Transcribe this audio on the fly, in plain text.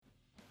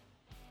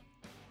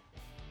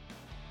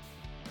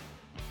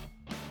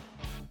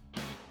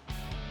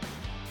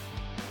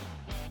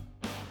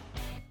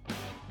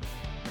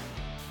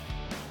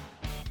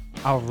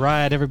All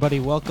right, everybody,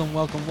 welcome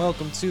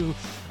to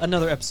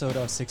another episode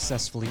of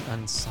Successfully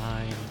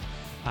Unsigned.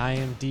 I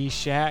am D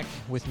Shack.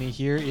 With me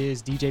here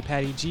is DJ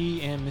Patty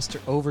G and Mr.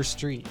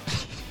 Overstreet.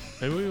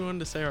 Maybe we wanted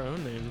to say our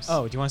own names.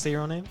 Oh, do you want to say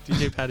your own name?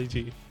 DJ Patty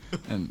G.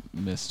 And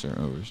Mr.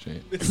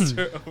 Overstreet.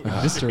 Mr. Mr.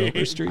 Overstreet.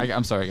 Overstreet.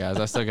 I'm sorry, guys.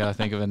 I still got to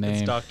think of a name.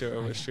 It's Dr.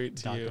 Overstreet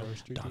to Dr. you.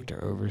 Overstreet.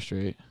 Dr.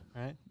 Overstreet.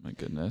 All right. My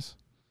goodness.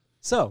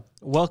 So,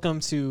 welcome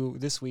to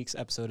this week's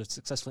episode of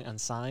Successfully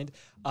Unsigned.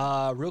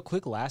 Real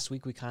quick, last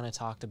week we kind of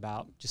talked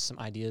about just some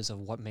ideas of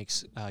what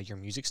makes your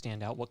music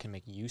stand out, what can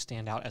make you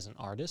stand out as an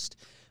artist.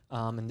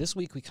 And this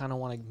week we kind of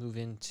want to move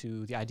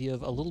into the idea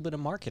of a little bit of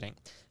marketing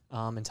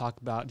and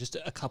talk about just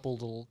a couple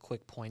little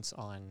quick points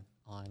on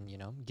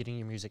getting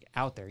your music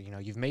out there. You know,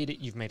 you've made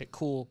it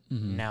cool.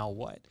 Mhm. Now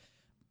what?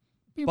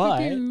 Pew, But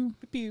pew,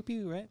 pew,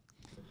 pew, right?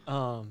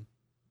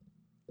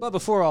 But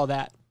before all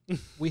that,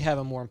 we have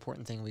a more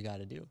important thing we got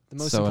to do. The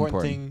most So important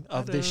important. thing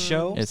of this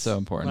show. It's so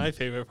important. My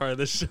favorite part of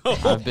the show.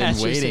 I've been That's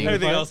your waiting. favorite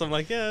Everything part? else, I'm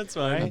like, yeah, it's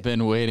fine. I've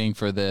been waiting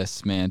for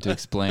this man to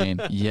explain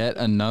yet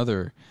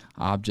another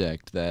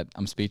object that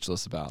I'm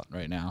speechless about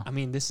right now. I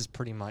mean, this is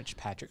pretty much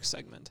Patrick's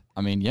segment. I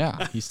mean,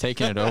 yeah, he's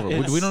taking it over.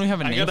 It's- we don't even have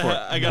a name for it.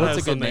 I gotta What's have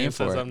a good something name that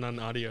says for it? I'm not an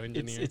audio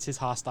engineer. It's his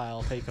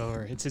hostile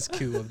takeover. It's his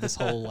coup of this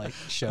whole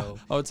show.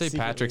 I would say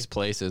Secretly. Patrick's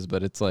Places,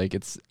 but it's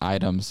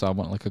items, so I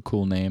want like a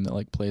cool name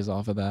that plays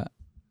off of that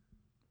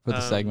for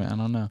the segment. I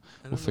don't know.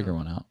 We'll figure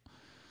one out.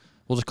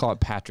 We'll just call it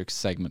Patrick's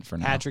segment for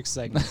now. Patrick's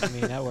segment. I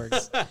mean, that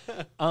works.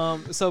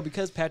 So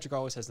because Patrick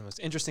always has the most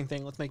interesting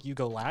thing, let's make you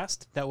go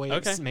last. That way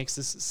Okay. it makes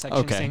this section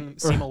Okay.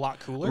 seem a lot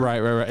cooler.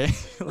 Right.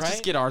 Let's Right?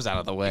 just get ours out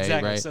of the way,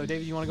 Exactly. right? So,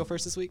 David, you want to go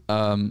first this week?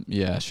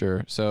 Yeah,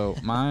 sure. So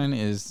mine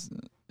is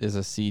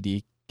a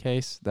CD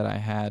case that I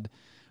had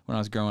when I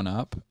was growing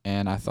up,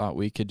 and I thought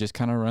we could just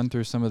kind of run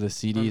through some of the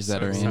CDs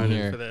that are in For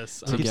here.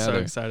 this. together. I'm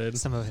so excited.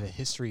 Some of the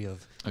history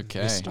of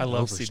Okay. Mr. I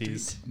love Overstreet.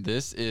 CDs.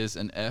 This is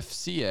an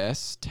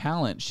FCS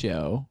talent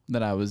show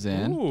that I was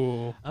in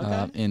Ooh.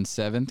 Okay. in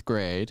 7th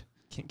grade.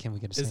 Can we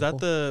get a Is sample?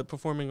 that the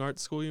performing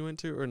arts school you went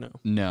to, or no?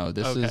 No,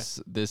 this Okay.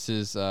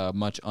 is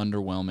much more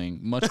underwhelming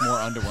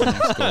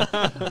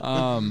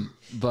school.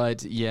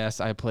 But yes,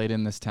 I played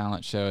in this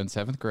talent show in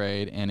 7th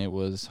grade, and it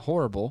was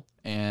horrible.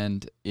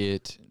 And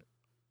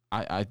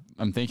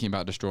I'm thinking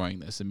about destroying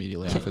this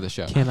immediately after the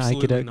show. Can I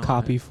get a Absolutely not.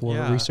 copy for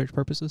Yeah. research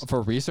purposes?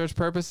 For research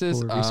purposes,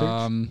 For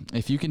research?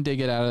 if you can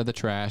dig it out of the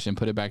trash and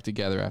put it back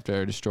together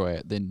after I destroy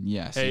it, then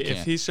yes, Hey, you can.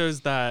 if he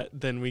shows that,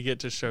 then we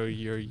get to show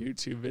your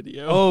YouTube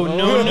video. Oh,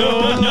 no.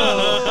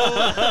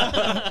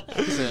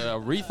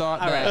 So,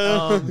 rethought All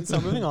that. right.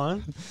 So moving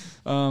on.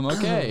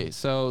 Okay,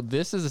 so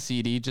this is a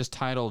CD just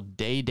titled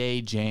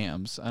Day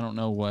Jams. I don't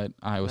know what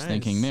I was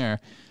thinking Nice. there.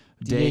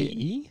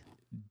 DAE?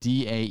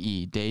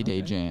 DAE, Day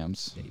Okay.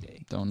 Jams.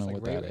 Day. Don't know It's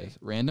what like that Ray Ray. is.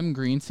 Random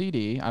Green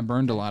CD. I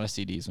burned a lot of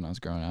CDs when I was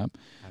growing up.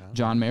 I don't know.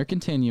 John Mayer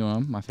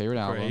Continuum, my favorite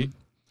album.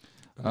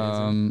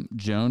 Amazing.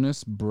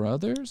 Jonas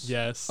Brothers.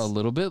 Yes. A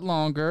little bit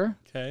longer.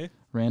 Okay.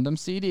 Random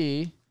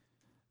CD.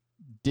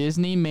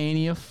 Disney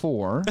Mania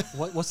 4.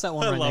 What's that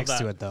one I right love next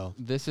to that. it, though?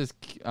 This is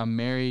a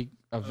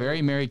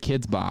very merry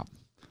kids bop.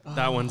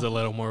 That one's a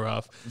little more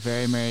rough.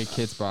 Very merry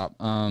kids bop.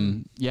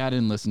 Yeah, I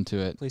didn't listen to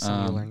it. Please tell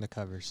me you learned the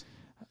covers.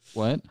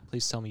 What?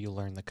 Please tell me you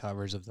learned the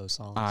covers of those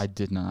songs. I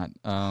did not.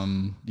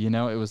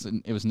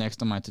 It was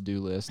next on my to-do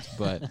list,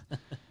 but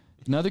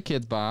another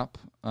kids bop.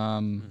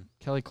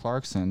 Kelly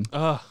Clarkson.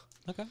 Ugh.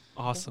 Okay.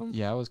 Awesome.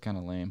 Yeah, it was kind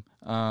of lame.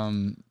 I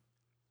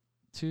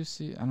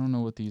don't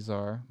know what these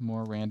are.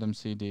 More random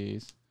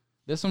CDs.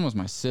 This one was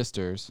my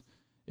sister's.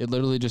 It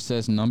literally just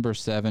says number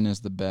 7 is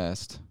the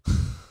best.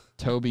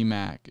 Toby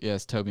Mac.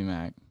 Yes, Toby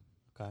Mac.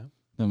 Okay.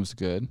 That was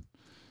good.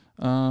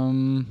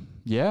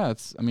 Yeah,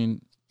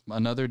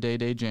 another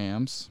Day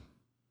Jams.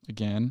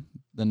 Again,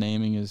 the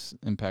naming is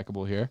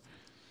impeccable here.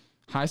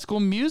 High School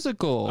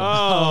Musical.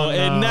 Oh,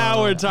 and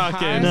now we're talking.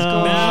 High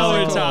School Now we're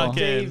Musical. talking.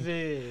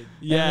 David.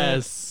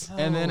 Yes.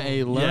 And then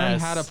a Learn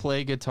Yes. How to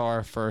Play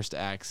Guitar First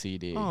Act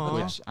CD, Aw.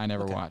 which I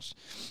never Okay. watched.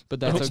 But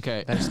that's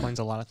okay. That explains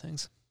a lot of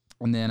things.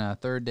 And then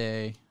Third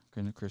Day,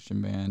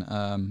 Christian band.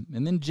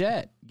 And then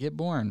Jet, Get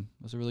Born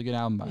was a really good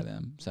album by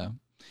them. So,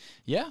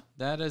 yeah,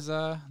 that is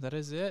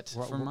it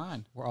for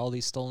mine. Were all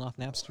these stolen off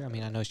Napster? I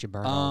mean, I noticed you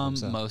burned all of them.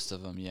 So. Most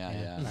of them, yeah.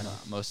 Yeah.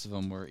 Most of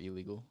them were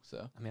illegal.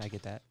 So I mean, I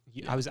get that.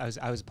 Yeah. I was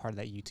a part of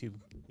that YouTube.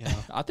 You know.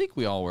 I think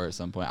we all were at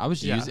some point. I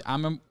was Yeah. using. I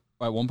remember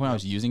at one point I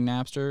was using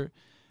Napster,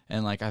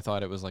 and I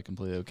thought it was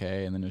completely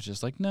okay, and then it was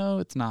just no,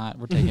 it's not.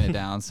 We're taking it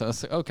down. So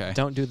it's okay.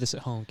 Don't do this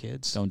at home,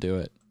 kids. Don't do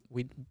it.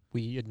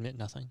 We admit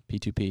nothing.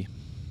 P2P.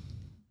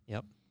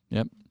 Yep.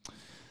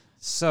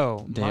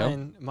 So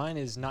Dale? mine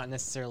is not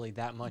necessarily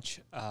that much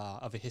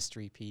of a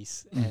history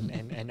piece and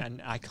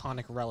an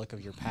iconic relic of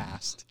your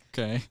past.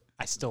 Okay.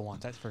 I still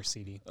want that first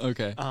CD.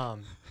 Okay.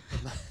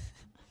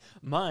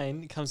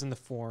 Mine comes in the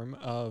form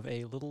of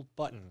a little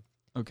button.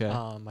 Okay.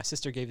 My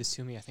sister gave this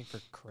to me, I think, for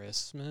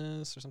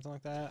Christmas or something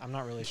like that. I'm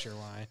not really sure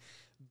why.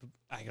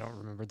 I don't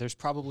remember. There's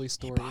probably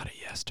stories. Bought it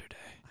yesterday.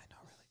 I know,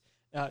 really.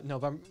 No,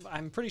 but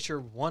I'm pretty sure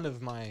one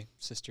of my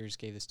sisters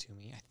gave this to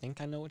me. I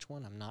think I know which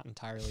one. I'm not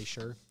entirely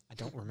sure. I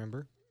don't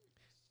remember.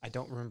 I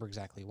don't remember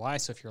exactly why.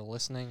 So if you're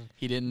listening,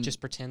 He didn't.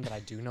 just pretend that I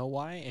do know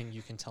why, and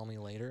you can tell me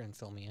later and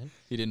fill me in.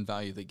 He didn't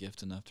value the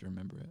gift enough to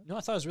remember it. No, I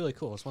thought it was really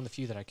cool. It's one of the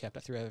few that I kept. I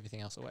threw everything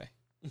else away.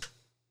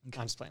 I'm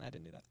just playing. I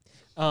didn't do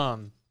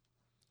that.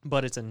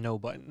 But it's a no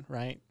button,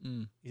 right?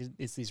 Mm.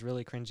 It's these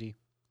really cringy.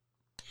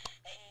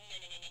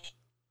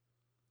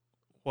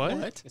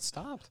 What? It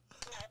stopped.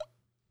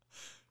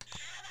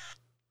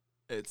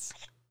 It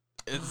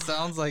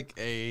sounds like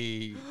Are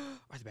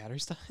the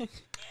batteries dying?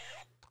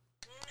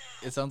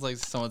 it sounds like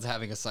someone's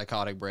having a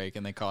psychotic break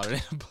and they caught it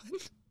in a button.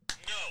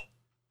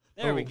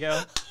 There we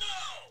go.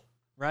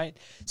 Right?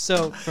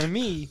 So for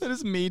me, That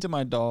is me to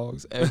my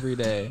dogs every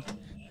day.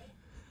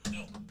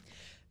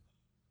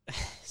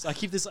 so I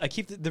keep this.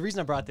 The reason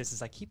I brought this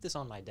is I keep this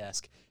on my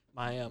desk,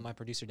 my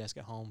producer desk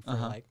at home for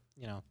like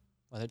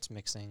whether it's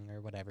mixing or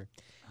whatever,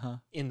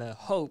 in the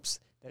hopes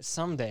that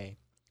someday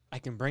I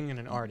can bring in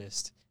an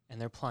artist and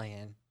they're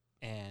playing,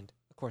 and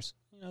of course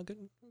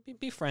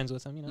be friends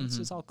with them.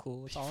 It's all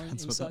cool. It's all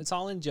it's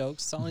all in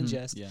jokes. It's all in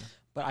jest. Yeah.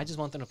 But I just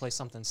want them to play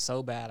something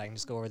so bad I can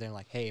just go over there and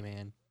like, hey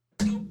man.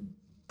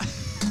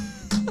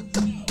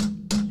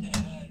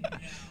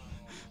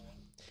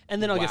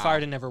 And then I'll get Wow.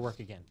 fired and never work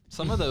again.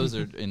 Some of those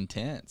are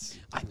intense.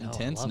 I know, I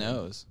Intense love 'em.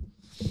 nose.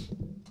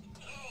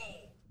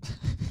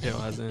 It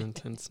has an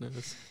intense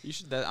nose. You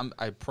should.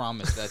 I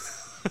promise that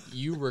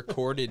you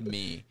recorded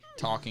me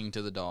talking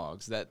to the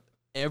dogs. That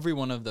every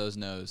one of those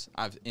knows.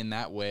 I've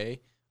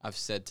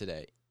said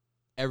today,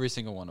 every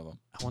single one of them.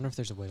 I wonder if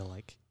there's a way to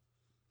like.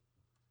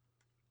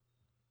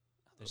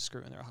 There's a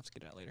screw in there. I'll have to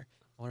get it out later.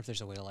 I wonder if there's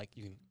a way to like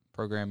you can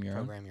Program your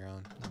own. program your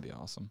own. That'd be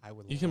awesome. I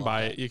would. You can love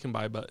buy that. it. You can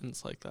buy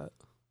buttons like that.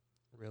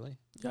 Really?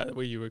 Yeah,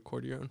 where you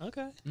record your own.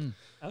 Okay. Mm.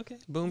 Okay.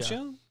 Boom Yeah.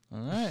 show. All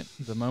right,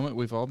 the moment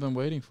we've all been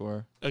waiting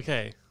for.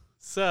 Okay,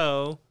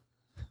 so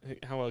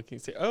how well can you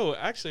say? Oh,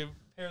 actually, it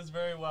pairs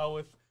very well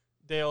with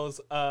Dale's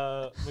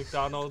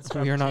McDonald's.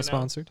 We are not Frappuccino.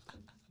 sponsored.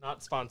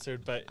 Not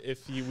sponsored, but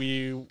if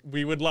you,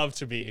 we would love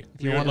to be. If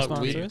you We want would to love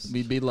sponsor be. us?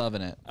 We'd be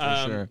loving it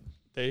for sure.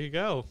 There you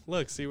go.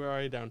 Look, see, we're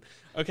already down.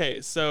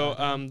 Okay,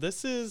 so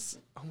this is.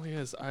 Oh my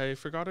goodness, I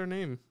forgot her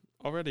name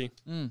already.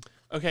 Mm.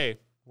 Okay,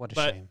 What a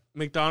but shame.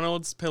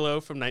 McDonald's pillow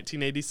from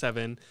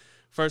 1987.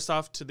 First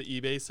off, to the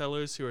eBay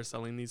sellers who are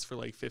selling these for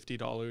like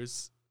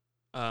 $50,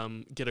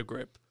 get a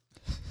grip.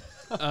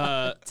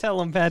 Tell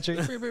them, Patrick.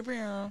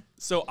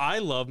 So I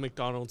love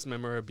McDonald's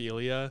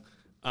memorabilia.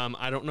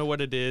 I don't know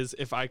what it is.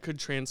 If I could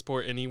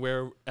transport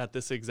anywhere at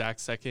this exact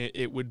second,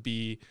 it would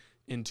be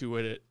into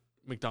a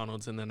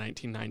McDonald's in the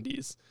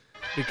 1990s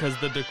because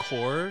the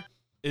decor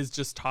is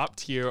just top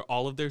tier.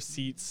 All of their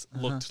seats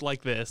looked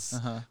like this.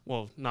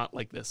 Well, not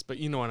like this, but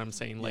you know what I'm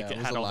saying. Like Yeah, it it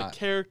was had a all the lot.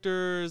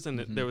 characters and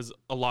there was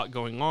a lot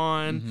going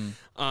on.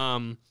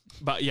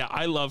 But yeah,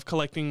 I love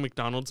collecting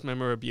McDonald's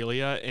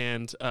memorabilia.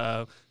 And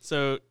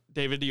so,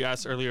 David, you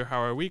asked earlier how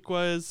our week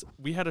was.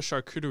 We had a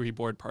charcuterie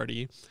board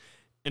party.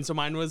 And so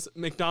mine was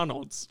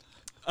McDonald's.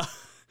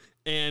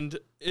 And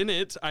in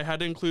it, I had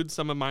to include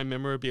some of my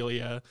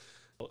memorabilia.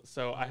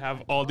 So I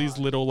have all these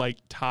little like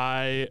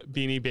Thai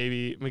Beanie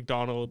Baby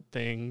McDonald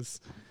things.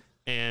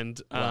 And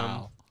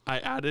Wow. I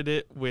added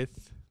it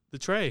with the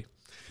tray.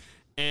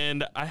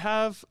 And I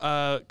have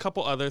a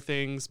couple other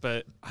things,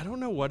 but I don't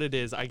know what it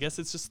is. I guess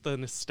it's just the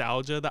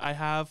nostalgia that I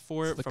have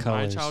for It's it the from my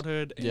colors.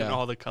 childhood and Yeah.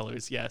 all the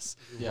colors. Yes.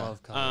 Yeah.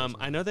 Love colors.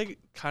 I know they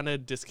kind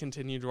of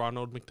discontinued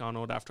Ronald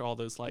McDonald after all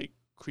those like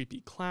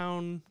creepy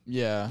clown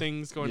Yeah.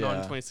 things going on in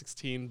Yeah.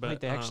 2016, but Like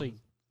they actually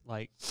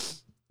like.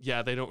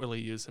 yeah, they don't really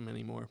use him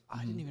anymore.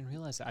 I didn't even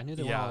realize that. I knew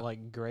they were Yeah. all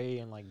like gray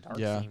and like dark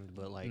Yeah. themed,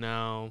 but like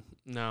No.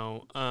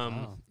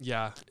 Wow.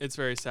 Yeah, it's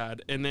very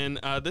sad. And then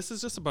this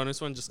is just a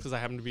bonus one just because I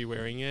happen to be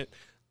wearing it.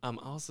 I'll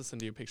also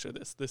send you a picture of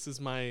this. This is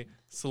my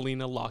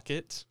Selena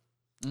locket.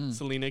 Mm.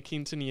 Selena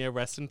Quintanilla,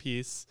 rest in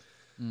peace.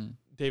 Mm.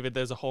 David,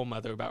 there's a whole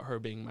mother about her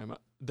being my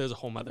there's a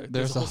whole mother.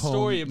 There's There's a a whole whole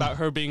story about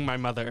her being my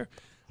mother.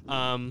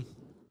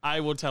 I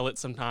will tell it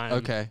sometime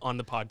Okay. on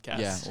the podcast.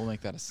 Yeah, we'll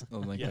make that that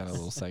a Yes.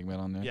 little segment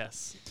on there.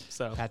 Yes.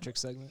 So Patrick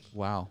segment.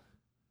 Wow.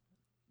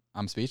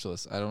 I'm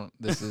speechless.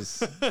 This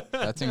is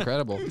that's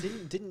incredible.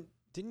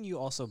 Didn't you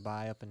also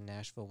buy up in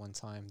Nashville one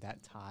time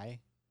that tie?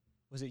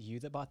 Was it you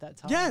that bought that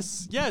tie?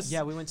 yes.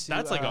 Yeah, we went to.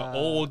 That's like an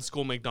old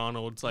school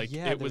McDonald's. Like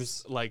yeah, it there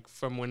was like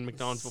from when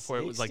McDonald's before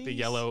it was like the 60s?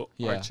 yellow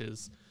Yeah.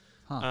 arches.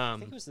 Huh. I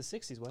think it was the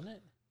 '60s, wasn't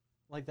it?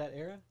 Like that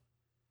era.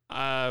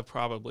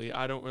 Probably.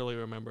 I don't really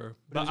remember.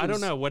 But But it I don't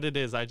was- know what it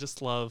is. I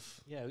just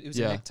love. Yeah, it was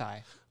Yeah. a necktie.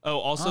 Oh,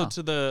 also Huh.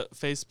 to the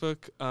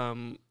Facebook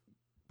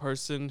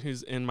person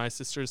who's in my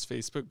sister's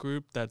Facebook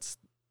group that's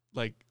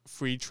like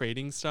free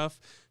trading stuff,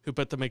 who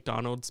put the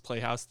McDonald's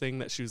Playhouse thing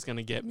that she was going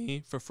to get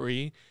me for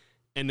free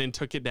and then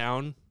took it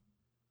down.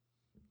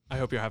 I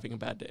hope you're having a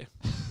bad day.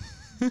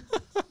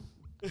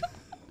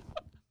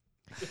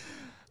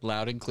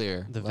 Loud and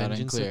clear. The Loud and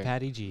Vengeance clear. of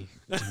Patty G.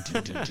 It's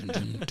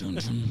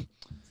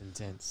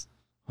intense.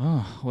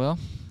 Oh, well,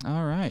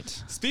 all right.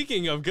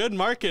 Speaking of good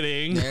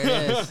marketing. There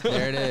it is.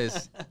 There it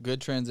is.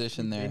 Good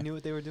transition there. They knew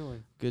what they were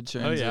doing. Good Oh,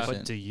 yeah. transition.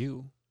 But do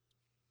you?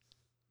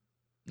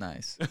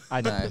 Nice.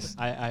 I don't. Nice.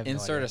 I have no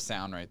Insert idea. a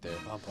sound right there.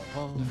 Bum,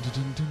 bum,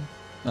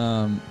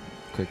 bum.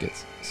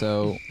 Crickets.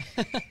 So,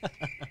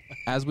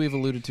 as we've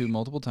alluded to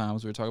multiple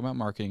times, we were talking about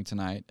marketing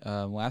tonight.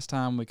 Last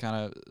time we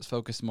kind of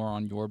focused more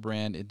on your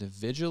brand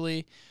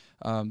individually.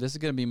 This is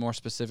going to be more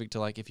specific to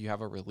like if you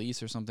have a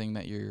release or something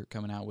that you're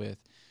coming out with.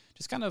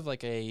 Just kind of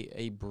like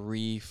a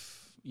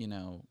brief,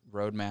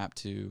 roadmap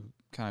to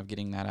kind of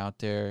getting that out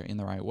there in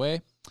the right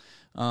way.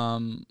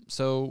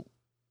 So,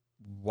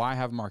 why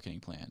have a marketing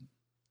plan?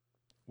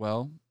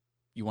 Well,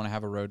 you want to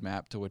have a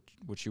roadmap to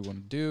what you want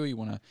to do. You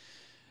want to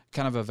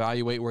kind of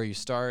evaluate where you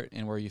start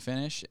and where you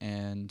finish,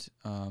 and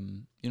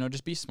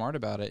just be smart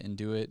about it and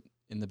do it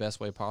in the best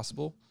way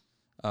possible.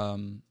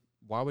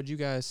 Why would you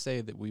guys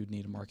say that we would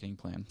need a marketing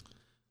plan?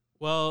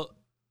 Well,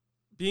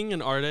 being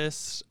an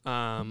artist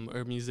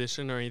or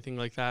musician or anything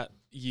like that,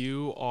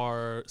 you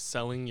are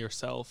selling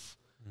yourself,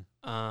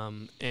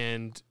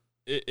 and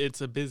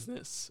it's a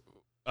business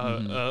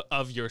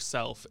of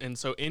yourself. And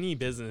so any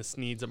business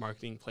needs a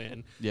marketing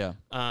plan. Yeah.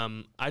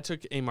 I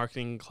took a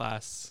marketing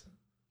class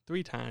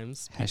 3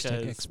 times because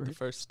 #expert. the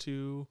first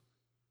 2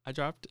 I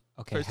dropped.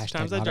 Okay. First hashtag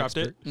times I not dropped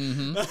expert.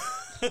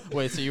 Mm-hmm.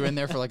 Wait, so you were in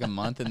there for like a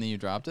month and then you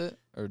dropped it?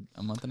 Or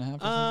a month and a half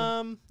or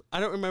something? I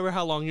don't remember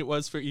how long it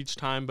was for each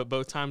time, but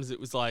both times it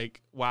was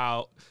like,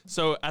 wow.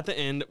 So at the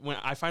end, when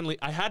I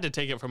had to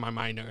take it for my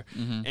minor,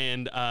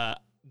 and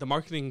the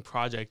marketing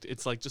project,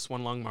 it's like just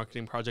one long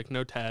marketing project,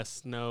 no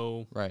tests,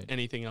 no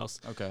anything else.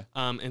 Okay.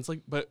 And it's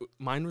like, but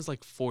mine was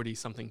like 40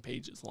 something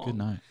pages long. Good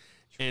night.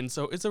 And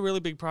so it's a really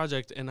big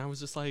project, and I was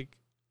just like,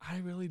 I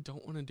really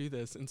don't want to do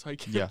this, and so I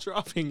kept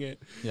dropping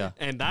it. Yeah.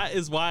 And that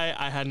is why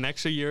I had an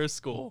extra year of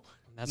school.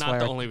 That's Not why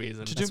the our- only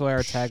reason. That's why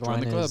our Join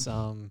the tagline club. is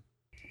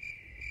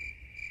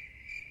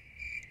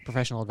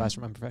professional advice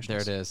from There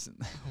unprofessionals. it is.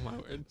 Oh my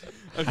word.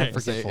 Okay.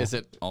 forgetful. Is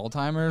it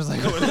Alzheimer's?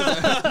 Like, what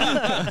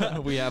is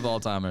it? We have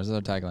Alzheimer's.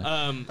 That's our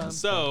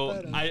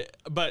tagline.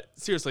 But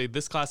seriously,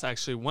 this class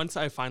actually, once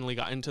I finally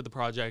got into the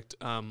project,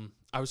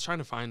 I was trying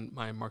to find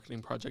my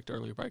marketing project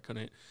earlier, but I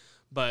couldn't.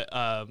 But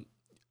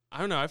I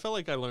don't know. I felt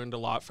like I learned a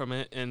lot from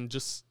it, and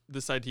just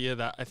this idea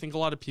that I think a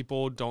lot of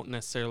people don't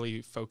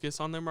necessarily focus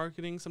on their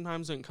marketing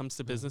sometimes when it comes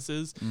to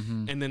businesses.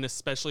 And then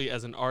especially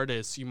as an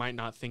artist, you might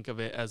not think of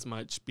it as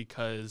much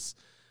because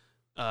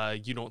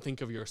you don't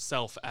think of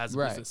yourself as a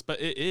business,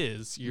 but it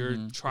is. You're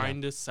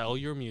trying to sell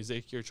your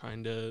music. You're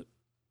trying to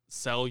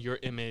sell your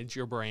image,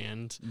 your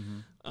brand.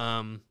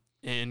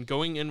 And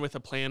going in with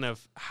a plan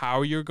of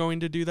how you're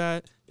going to do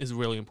that is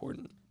really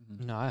important.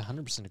 No, I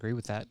 100% agree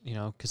with that.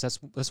 Because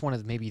that's one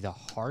of maybe the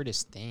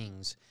hardest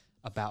things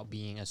about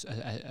being a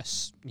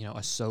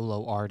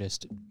solo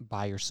artist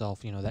by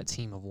yourself. That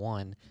team of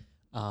one.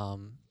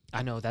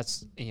 I know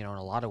that's in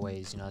a lot of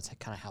ways. That's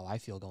kind of how I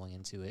feel going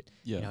into it.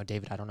 Yeah.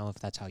 David, I don't know if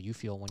that's how you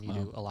feel when you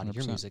do a lot of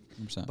your music,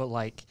 100%. but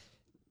like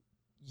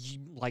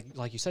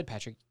you said,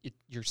 Patrick,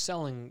 you're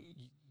selling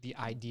the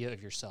idea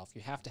of yourself.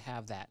 You have to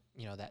have that,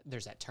 that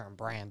there's that term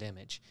brand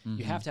image.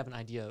 You have to have an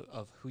idea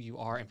of who you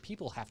are, and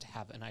people have to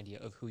have an idea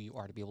of who you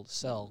are to be able to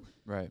sell,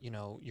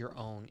 your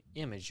own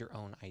image, your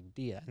own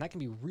idea. And that can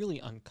be really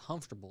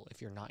uncomfortable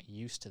if you're not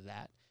used to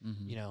that,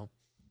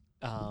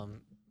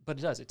 but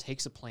it does. It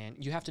takes a plan.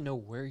 You have to know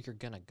where you're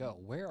going to go.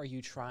 Where are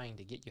you trying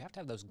to get? You have to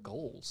have those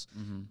goals,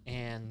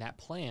 and that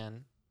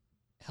plan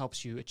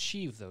helps you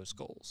achieve those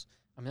goals.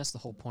 I mean, that's the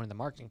whole point of the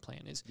marketing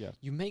plan is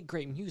you make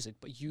great music,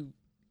 but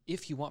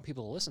if you want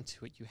people to listen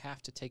to it, you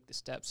have to take the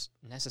steps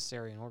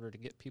necessary in order to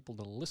get people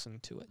to listen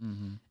to it.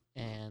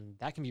 And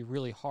that can be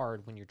really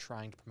hard when you're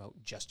trying to promote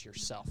just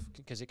yourself,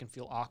 because it can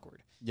feel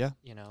awkward. Yeah.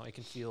 It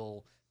can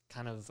feel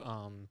kind of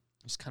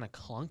just kind of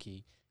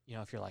clunky.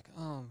 If you're like,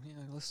 oh, yeah,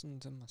 listen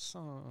to my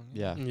song.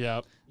 Yeah.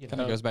 Yeah.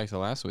 Kind of goes back to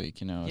last week,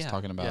 I was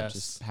talking about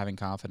just Yes. having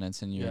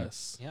confidence in you.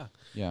 Yes. Yeah.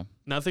 Yeah.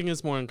 Nothing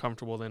is more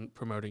uncomfortable than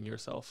promoting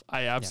yourself.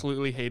 I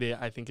absolutely hate it.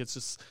 I think it's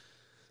just,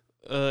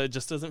 it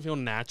just doesn't feel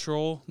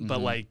natural.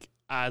 But like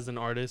as an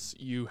artist,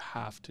 you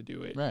have to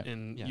do it, Right.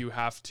 and you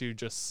have to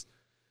just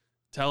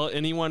tell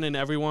anyone and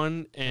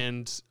everyone.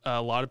 And a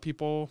lot of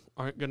people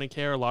aren't going to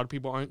care. A lot of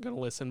people aren't going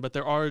to listen. But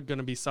there are going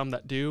to be some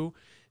that do,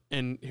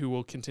 and who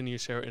will continue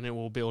to share it, and it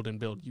will build and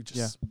build. You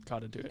just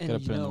got to do it. And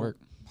Gotta put in the work.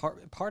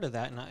 Part of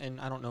that,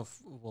 and I don't know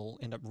if we'll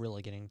end up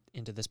really getting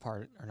into this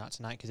part or not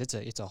tonight, because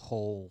it's a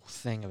whole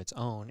thing of its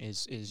own.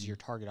 Is your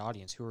target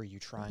audience? Who are you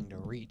trying to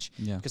reach?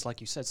 Yeah. Because like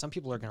you said, some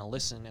people are going to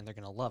listen and they're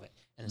going to love it,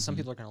 and then some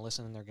people are going to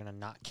listen and they're going to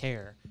not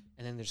care,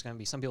 and then there's going to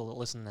be some people that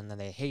listen and then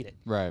they hate it.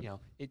 Right.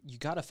 You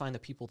got to find the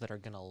people that are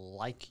going to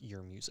like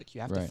your music. You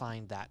have to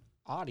find that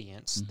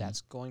audience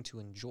that's going to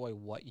enjoy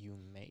what you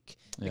make,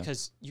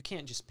 because you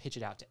can't just pitch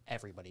it out to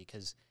everybody.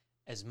 Because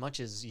as much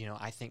as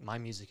I think my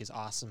music is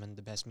awesome and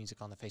the best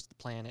music on the face of the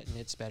planet, and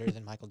it's better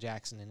than Michael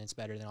Jackson, and it's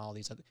better than all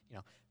these other,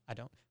 I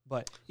don't.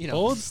 But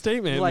Bold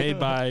statement made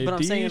by but I'm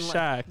D. saying,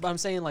 Shack. but I'm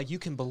saying, you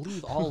can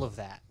believe all of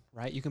that,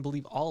 right? You can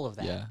believe all of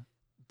that. Yeah.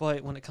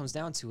 But when it comes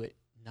down to it,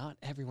 not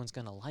everyone's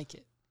going to like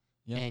it.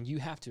 Yeah. And you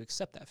have to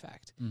accept that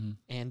fact. Mm-hmm.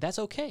 And that's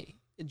okay.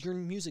 Your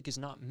music is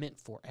not meant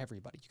for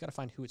everybody. You got to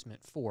find who it's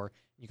meant for.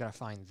 You got to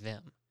find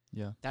them.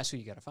 Yeah. That's who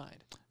you got to find.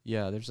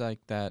 Yeah, there's like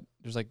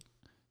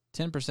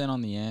 10%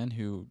 on the end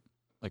who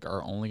like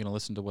are only going to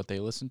listen to what they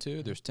listen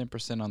to. There's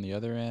 10% on the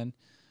other end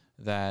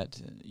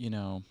that,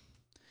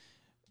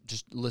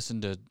 just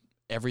listen to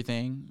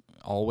everything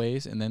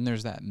always. And then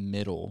there's that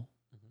middle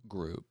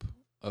group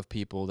of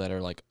people that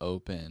are like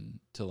open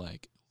to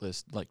like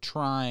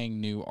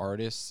trying new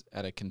artists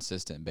at a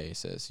consistent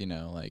basis.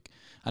 Like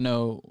I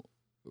know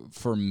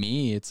for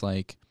me, it's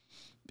like,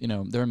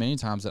 there are many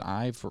times that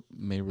I've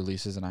made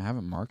releases and I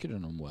haven't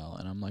marketed them well.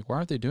 And I'm like, why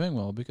aren't they doing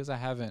well? Because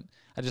I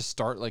just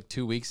start like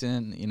 2 weeks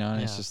in,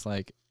 and it's just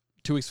like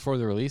 2 weeks before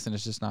the release and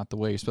it's just not the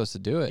way you're supposed to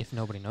do it. If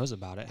nobody knows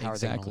about it, how are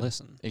they going to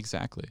listen?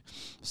 Exactly.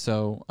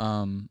 So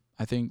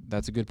I think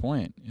that's a good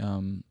point.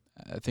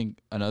 I think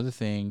another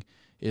thing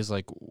is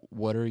like,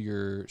 what are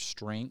your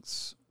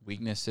strengths,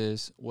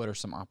 weaknesses? What are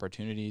some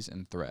opportunities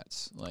and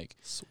threats? Like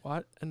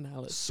SWOT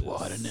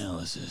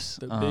analysis.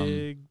 The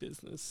big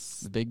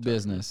business. The big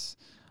business.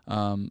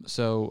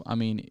 So, I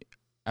mean,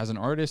 as an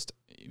artist,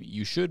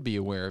 you should be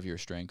aware of your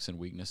strengths and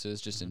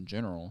weaknesses just in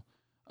general.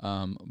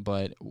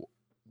 But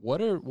what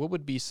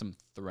would be some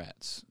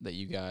threats that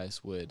you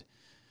guys would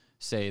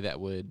say that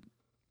would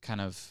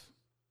kind of,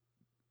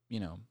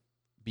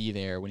 be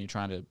there when you're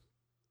trying to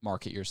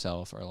market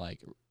yourself or like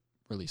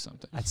release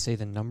something? I'd say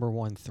the number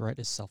one threat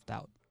is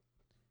self-doubt.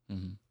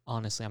 Mm-hmm.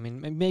 Honestly, I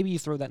mean, maybe you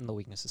throw that in the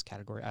weaknesses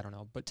category. I don't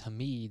know. But to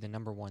me, the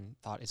number one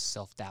thought is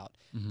self-doubt.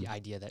 Mm-hmm. The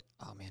idea that,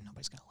 oh, man,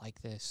 nobody's going to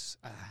like this.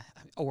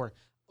 Or,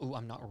 oh,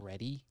 I'm not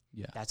ready.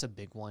 Yeah. That's a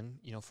big one,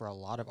 for a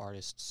lot of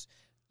artists,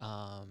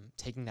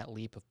 taking that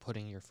leap of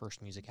putting your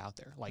first music out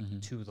there, like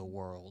to the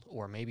world.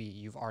 Or maybe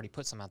you've already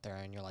put some out there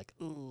and you're like,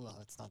 ooh,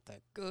 it's not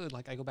that good.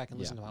 Like I go back and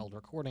listen to my old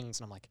recordings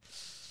and I'm like,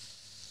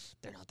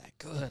 they're not that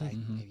good.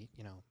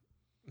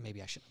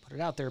 Maybe I shouldn't put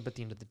it out there. But at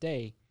the end of the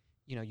day,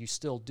 you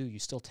still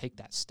take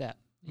that step.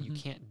 You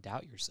can't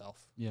doubt yourself.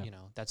 Yeah.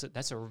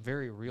 That's a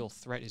very real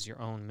threat, is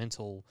your own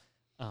mental,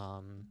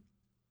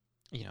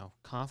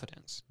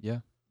 confidence. Yeah.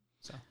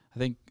 So I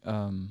think,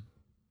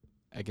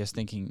 I guess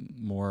thinking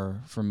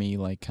more for me,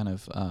 like kind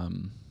of,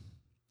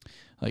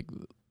 like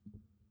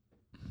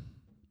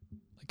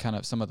kind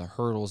of some of the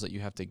hurdles that you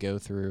have to go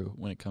through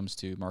when it comes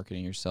to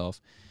marketing yourself,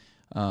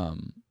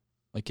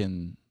 like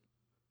in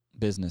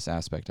business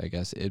aspect, I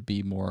guess it'd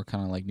be more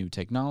kind of like new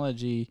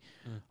technology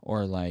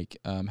or like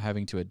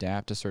having to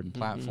adapt to certain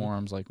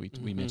platforms. Like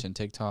we mentioned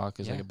TikTok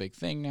is like a big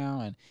thing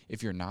now. And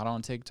if you're not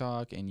on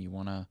TikTok and you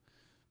want to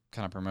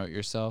kind of promote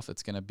yourself,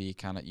 it's going to be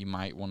kind of, you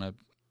might want to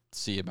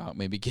see about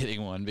maybe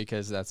getting one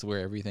because that's where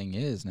everything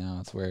is now.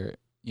 It's where,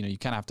 you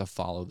kind of have to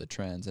follow the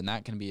trends, and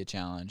that can be a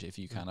challenge if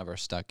you kind of are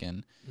stuck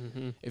in,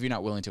 if you're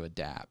not willing to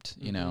adapt,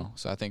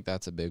 So I think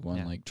that's a big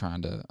one, like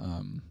trying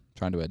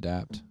to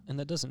adapt. And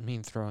that doesn't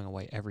mean throwing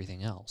away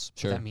everything else.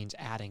 Sure. But that means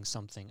adding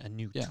something, a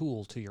new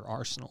tool to your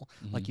arsenal.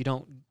 Like you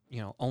don't,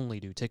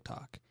 only do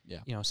TikTok.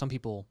 Yeah. Some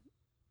people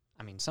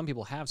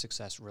have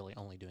success really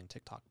only doing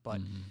TikTok, but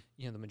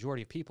the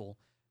majority of people,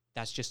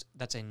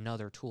 that's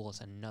another tool.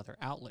 It's another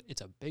outlet.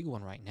 It's a big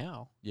one right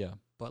now. Yeah.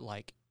 But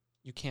like,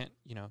 you can't,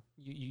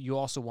 you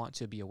also want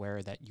to be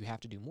aware that you have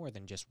to do more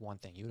than just one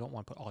thing. You don't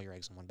want to put all your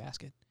eggs in one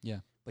basket. Yeah.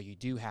 But you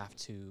do have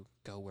to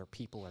go where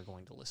people are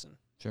going to listen.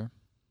 Sure.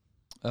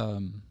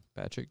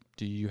 Patrick,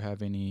 do you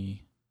have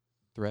any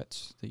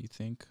threats that you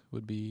think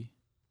would be?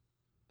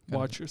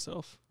 Watch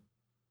yourself.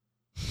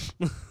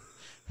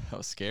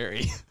 How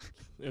scary.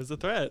 It was a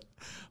threat.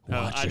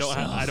 I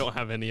don't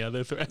have any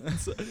other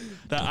threats.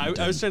 I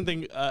was trying to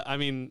think.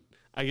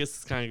 I guess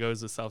this kind of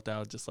goes with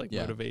self-doubt, just like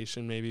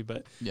motivation maybe.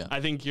 But I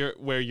think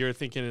where you're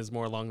thinking is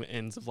more along the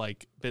ends of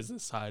like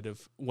business side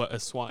of what a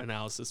SWOT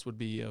analysis would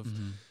be of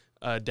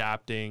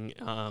adapting,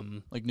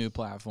 like new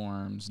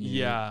platforms,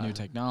 new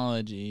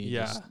technology,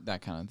 just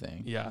that kind of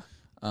thing. Yeah.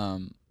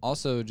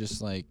 Also,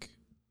 just like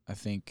I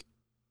think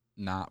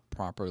not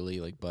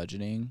properly like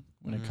budgeting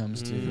when it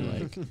comes to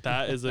like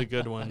that is a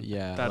good one.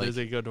 That is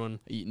a good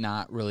one.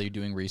 Not really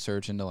doing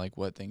research into like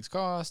what things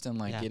cost and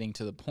like getting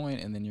to the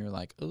point, and then you're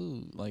like,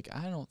 oh, like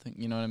I don't think,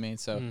 you know what I mean?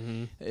 So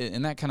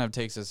and that kind of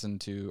takes us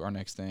into our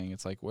next thing.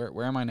 It's like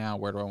where am I now?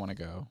 Where do I want to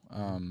go?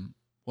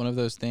 One of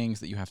those things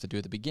that you have to do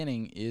at the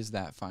beginning is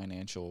that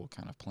financial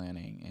kind of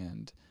planning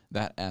and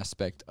that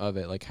aspect of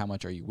it. Like how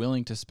much are you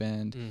willing to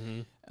spend?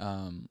 And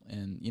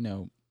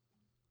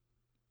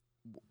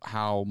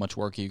how much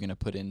work are you going to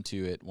put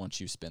into it once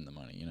you spend the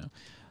money,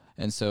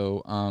 And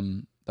so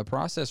the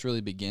process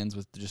really begins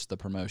with just the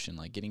promotion,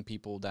 like getting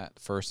people that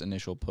first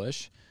initial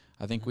push.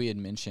 I think we had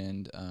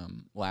mentioned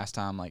last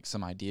time like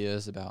some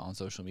ideas about on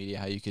social media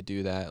how you could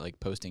do that, like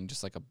posting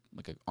just like an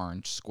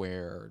orange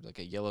square or like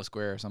a yellow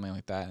square or something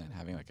like that, and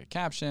having like a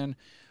caption,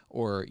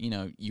 or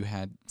you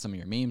had some of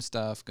your meme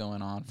stuff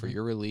going on for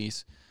your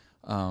release.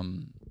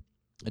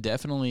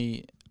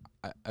 Definitely,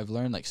 I've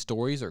learned like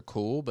stories are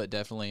cool, but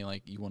definitely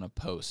like you want to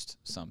post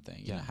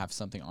something, have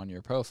something on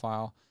your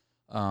profile.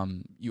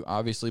 You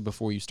obviously,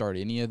 before you start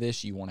any of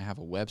this, you want to have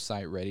a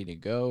website ready to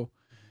go.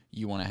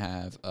 You want to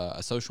have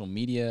a social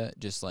media,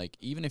 just like,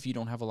 even if you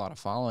don't have a lot of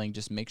following,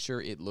 just make sure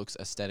it looks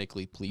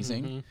aesthetically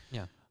pleasing.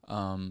 Yeah.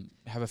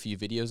 Have a few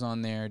videos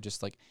on there,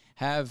 just like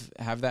have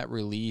that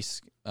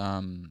release,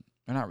 or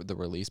not the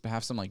release, but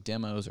have some like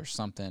demos or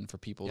something for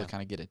people to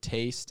kind of get a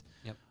taste.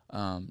 Yep.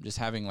 Just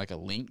having like a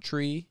link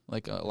tree,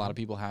 like a lot of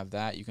people have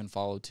that you can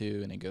follow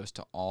too, and it goes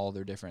to all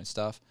their different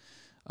stuff.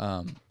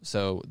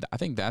 So I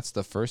think that's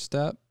the first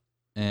step.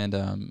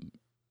 And,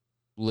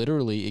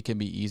 literally it can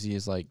be easy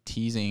as like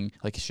teasing,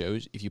 like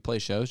shows. If you play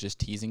shows, just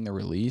teasing the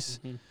release.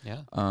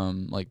 Yeah.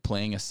 Like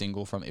playing a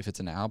single from, if it's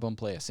an album,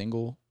 play a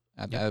single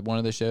at one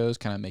of the shows,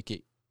 kind of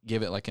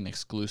give it like an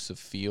exclusive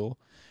feel.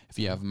 If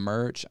you have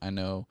merch, I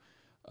know,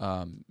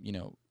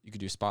 you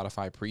could do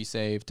Spotify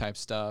pre-save type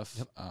stuff.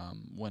 Yep.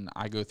 When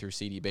I go through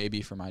CD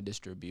Baby for my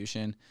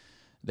distribution,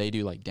 they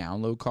do like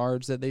download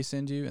cards that they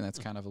send you, and that's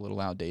kind of a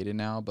little outdated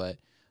now, but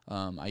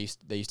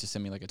they used to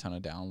send me like a ton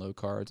of download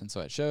cards, and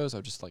so at shows I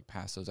would just like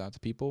pass those out to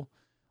people,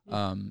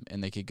 and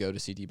they could go to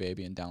CD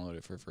Baby and download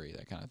it for free,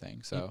 that kind of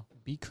thing. So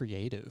be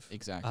creative.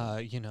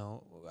 Exactly.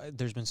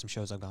 There's been some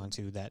shows I've gone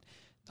to that,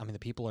 I mean, the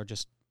people are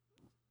just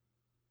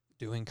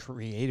doing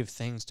creative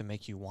things to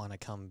make you want to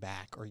come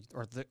back,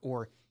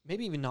 or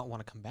maybe even not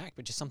want to come back,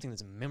 but just something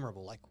that's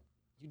memorable. Like,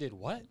 you did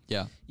what?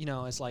 Yeah.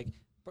 It's like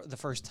the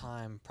first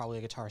time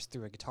probably a guitarist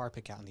threw a guitar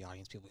pick out in the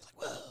audience, people were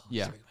like, whoa,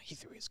 Yeah. he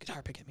threw his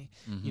guitar pick at me.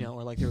 Mm-hmm.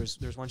 Or like there was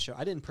one show,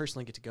 I didn't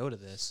personally get to go to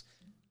this.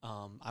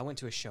 I went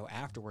to a show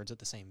afterwards at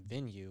the same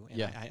venue,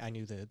 and I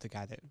knew the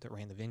guy that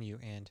ran the venue,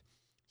 and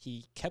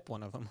he kept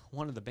one of them.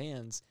 One of the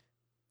bands,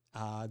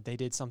 they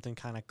did something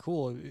kind of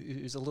cool.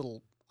 It was a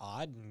little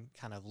odd and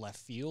kind of left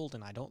field,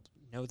 and I don't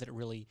know that it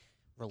really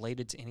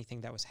related to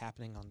anything that was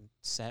happening on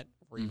set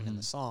or even in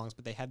the songs,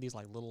 but they had these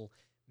like little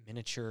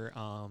miniature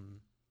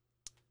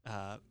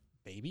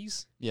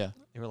babies. Yeah.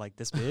 They were like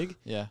this big.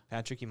 Yeah.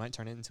 Patrick, you might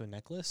turn it into a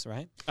necklace,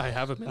 right? I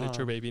have a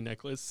miniature baby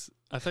necklace.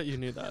 I thought you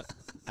knew that.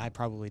 I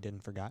probably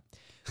didn't forgot.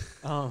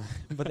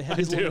 But they had I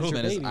these do. little miniature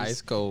And it's babies,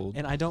 ice cold.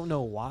 and I don't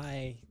know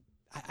why.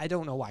 I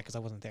don't know why, because I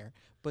wasn't there.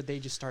 But they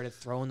just started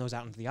throwing those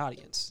out into the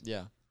audience.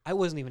 Yeah. I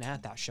wasn't even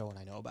at that show, and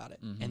I know about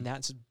it, Mhm. and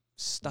that's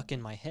stuck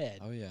in my head.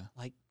 Oh yeah.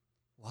 Like,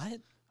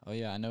 what? Oh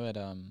yeah. I know it.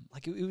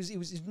 Like it was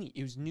neat.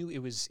 It was new. It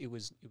was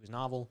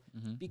novel.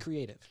 Mm-hmm. Be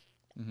creative.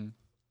 Mm-hmm.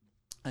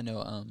 I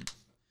know.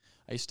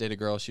 I used to date a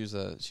girl. She was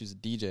a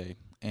DJ,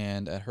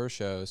 and at her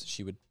shows,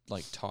 she would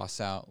like toss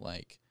out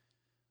like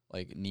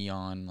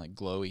neon, like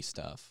glowy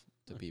stuff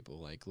to people,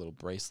 like little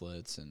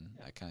bracelets, and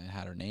that kind of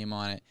had her name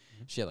on it.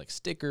 Mhm. She had like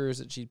stickers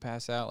that she'd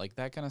pass out, like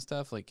that kind of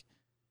stuff. Like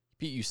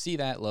you see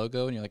that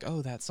logo, and you're like,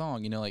 oh, that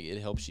song. Like it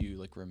helps you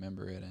like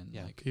remember it, and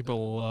Yeah. like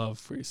People love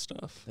free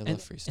stuff. they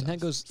love free stuff. And that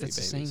goes. Free It's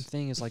the same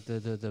thing as like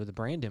the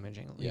brand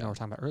imaging. We Yeah. were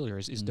talking about earlier.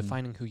 Is Mhm.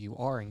 defining who you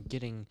are and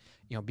getting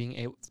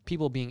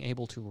people being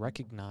able to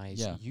recognize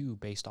Yeah. you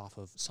based off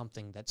of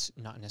something that's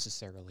not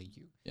necessarily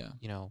you.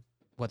 Yeah.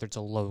 Whether it's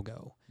a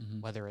logo,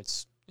 Mm-hmm. whether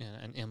it's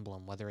an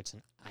emblem, whether it's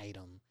an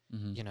item,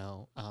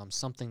 Mm-hmm.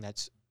 something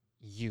that's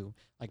you.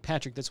 Like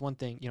Patrick, that's one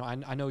thing.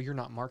 I know you're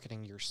not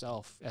marketing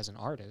yourself as an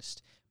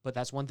artist, but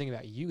that's one thing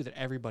about you that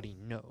everybody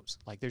knows.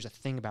 Like there's a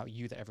thing about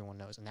you that everyone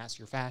knows, and that's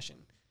your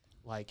fashion.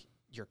 Like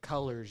your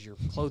colors, your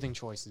clothing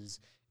choices,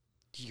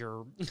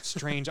 your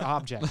strange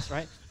objects,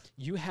 right?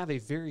 You have a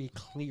very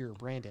clear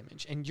brand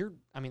image, and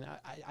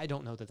I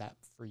don't know that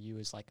for you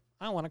is like,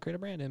 I want to create a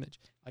brand image.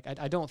 Like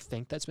I don't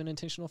think that's been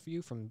intentional for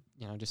you from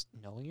just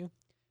knowing you,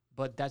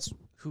 but that's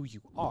who you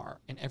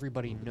are, and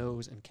everybody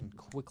knows and can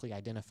quickly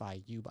identify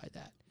you by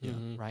that. Yeah.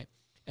 Mhm. Right.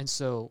 And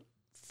so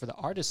for the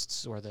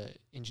artists or the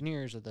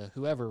engineers or the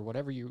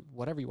whatever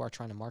you are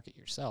trying to market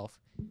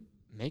yourself,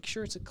 make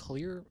sure it's a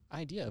clear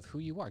idea of who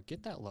you are.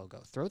 Get that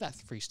logo, throw that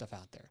free stuff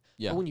out there.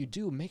 Yeah. But when you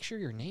do, make sure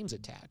your name's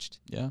attached.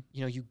 Yeah.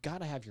 You got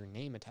to have your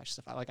name attached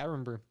to stuff. Like I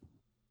remember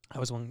I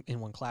was in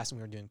one class and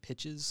we were doing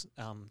pitches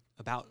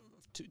about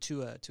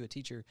to a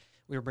teacher.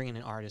 We were bringing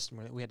in artists,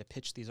 and we had to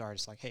pitch these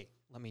artists like, hey,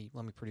 let me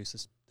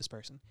produce this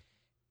person.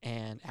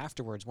 And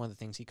afterwards, one of the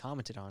things he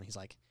commented on, he's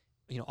like,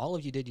 all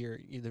of you did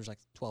there's like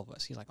 12 of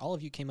us. He's like, all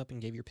of you came up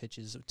and gave your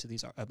pitches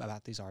to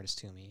about these artists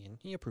to me, and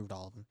he approved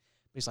all of them.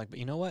 But he's like, but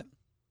you know what?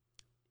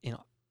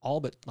 All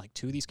but like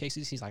 2 of these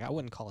cases, he's like, I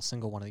wouldn't call a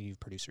single one of you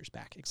producers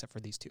back except for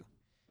these 2.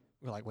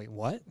 We're like, wait,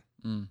 what?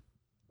 Mm.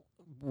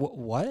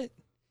 What?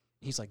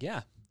 He's like,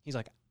 yeah. He's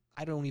like,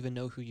 I don't even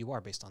know who you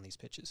are based on these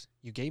pitches.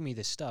 You gave me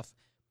this stuff,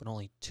 but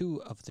only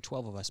 2 of the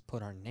 12 of us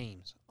put our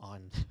names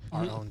on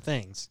our own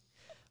things.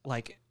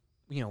 Like,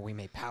 we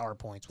made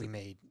PowerPoints, we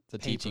made The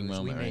teaching papers,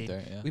 moment right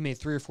there. Yeah. we made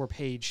 3 or 4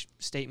 page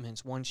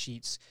statements, one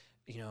sheets,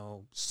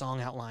 song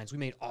outlines. We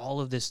made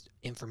all of this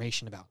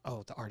information about,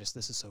 the artist,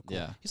 this is so cool.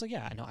 Yeah. He's like,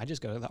 yeah, I know, I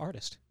just go to the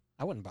artist.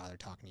 I wouldn't bother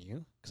talking to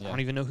you because I Yeah.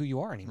 don't even know who you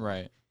are anymore.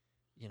 Right.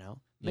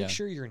 Make Yeah.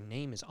 sure your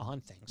name is on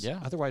things. Yeah.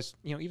 Otherwise,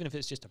 even if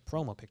it's just a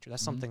promo picture,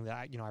 that's Mhm. something that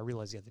I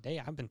realized the other day.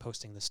 I've been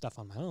posting this stuff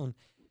on my own,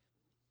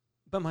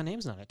 but my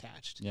name's not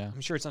attached. Yeah. I'm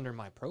sure it's under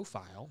my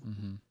profile,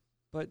 Mm-hmm.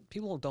 but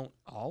people don't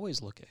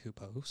always look at who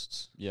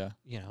posts. Yeah.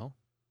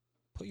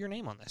 put your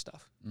name on that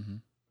stuff. Mm-hmm.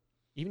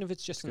 Even if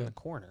it's just in the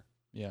corner.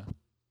 Yeah.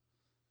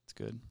 It's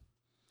good.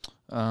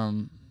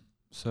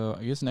 So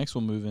I guess next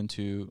we'll move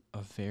into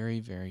a very,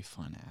 very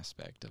fun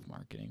aspect of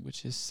marketing,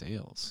 which is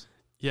sales.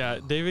 Yeah,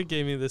 David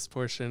gave me this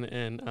portion,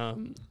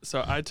 and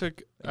so I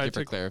took. Thank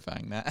you for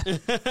clarifying that.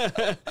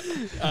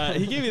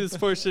 He gave me this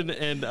portion,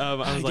 and I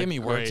was like, "Give me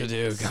work to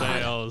do."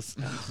 Sales.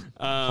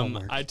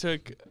 I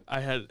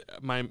had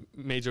my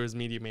major was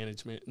media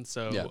management, and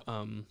so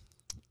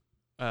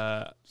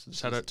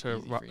shout out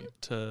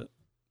to.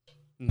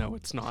 No,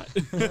 it's not.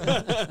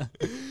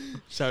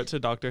 Shout out to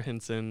Dr.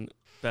 Hinson.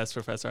 Best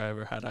professor I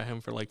ever had. I had him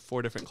for like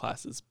 4 different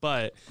classes,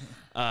 but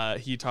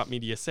he taught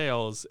media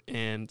sales,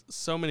 and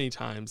so many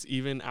times,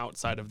 even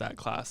outside of that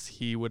class,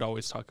 he would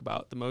always talk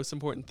about the most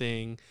important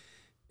thing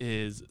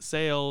is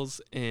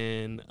sales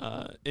in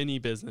any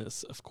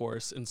business, of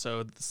course. And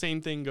so the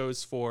same thing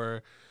goes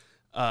for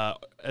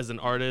as an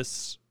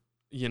artist,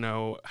 you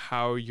know,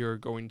 how you're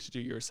going to do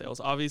your sales.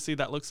 Obviously,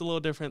 that looks a little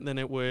different than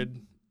it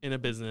would in a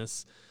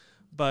business,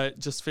 but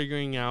just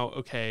figuring out,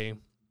 okay,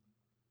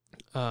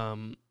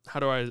 how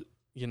do I,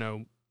 you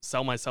know,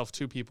 sell myself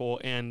to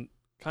people, and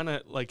kind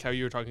of like how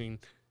you were talking,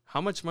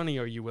 how much money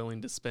are you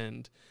willing to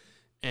spend?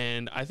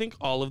 And I think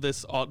all of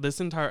this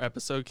entire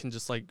episode can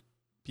just like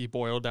be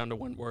boiled down to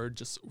one word,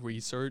 just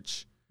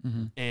research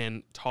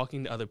and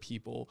talking to other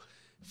people,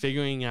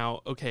 figuring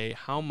out, okay,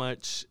 how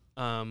much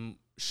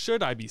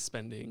should I be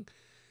spending?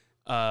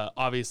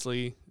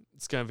 Obviously,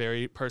 it's going to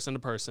vary person to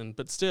person,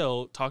 but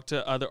still talk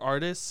to other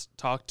artists,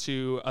 talk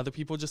to other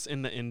people just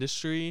in the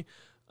industry.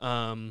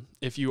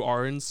 If you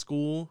are in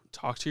school,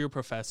 talk to your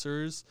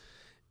professors,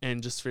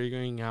 and just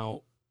figuring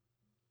out,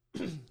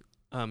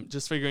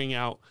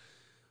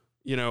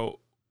 you know,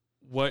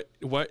 what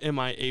am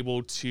I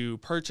able to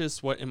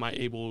purchase? What am I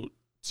able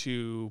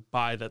to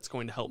buy that's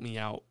going to help me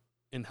out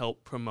and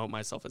help promote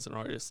myself as an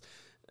artist?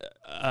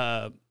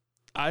 I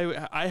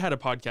had a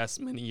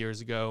podcast many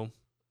years ago,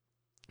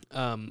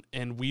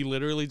 and we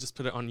literally just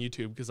put it on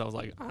YouTube because I was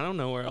like, I don't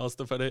know where else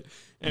to put it.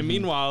 And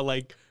meanwhile,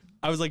 like,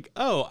 I was like,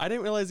 oh, I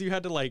didn't realize you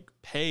had to like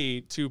pay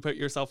to put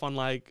yourself on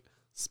like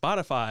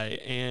Spotify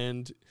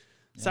and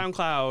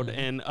SoundCloud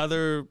and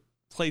other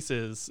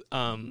places.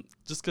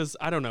 Just because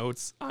I don't know,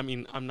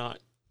 I'm not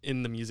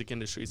in the music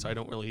industry, so I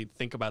don't really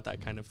think about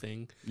that kind of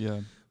thing.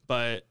 Yeah.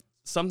 But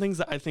some things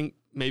that I think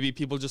maybe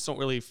people just don't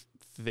really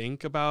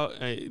think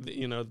about,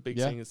 you know, the big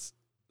thing is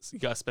you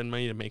got to spend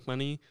money to make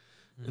money.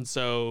 And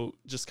so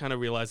just kind of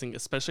realizing,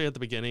 especially at the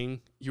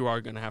beginning, you are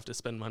going to have to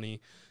spend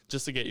money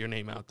just to get your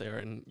name out there,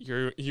 and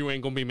you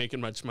ain't going to be making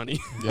much money.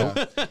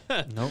 Yeah.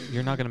 Nope,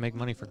 you're not going to make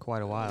money for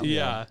quite a while.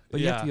 Yeah. But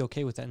you have to be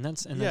okay with that. And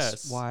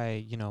that's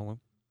why, you know,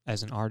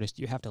 as an artist,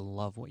 you have to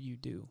love what you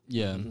do.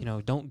 Yeah. You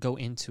know, don't go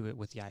into it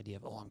with the idea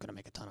of, oh, I'm going to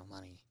make a ton of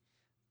money.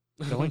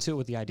 Go into it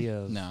with the idea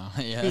of no.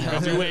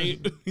 You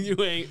ain't.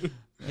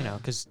 You know,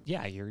 because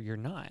you're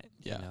not.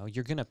 Yeah. You know,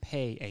 you're going to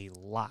pay a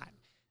lot.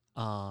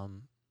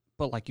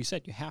 But like you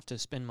said, you have to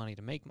spend money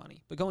to make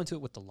money. But go into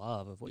it with the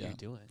love of what you're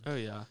doing. Oh,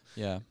 yeah.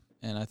 Yeah.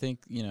 And I think,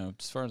 you know,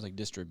 as far as like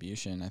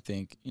distribution, I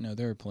think, you know,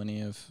 there are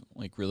plenty of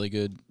like really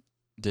good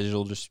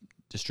digital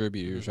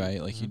distributors,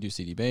 right? Like you do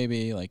CD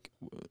Baby, like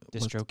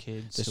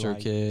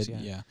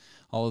DistroKid,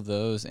 all of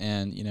those.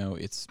 And, you know,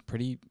 it's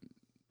pretty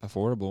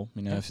affordable,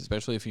 you know,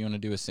 especially if you want to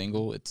do a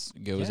single, it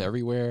goes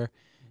everywhere.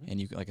 And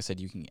you, like I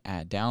said, you can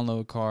add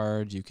download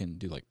cards, you can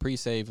do like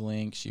pre-save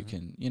links, you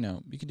can, you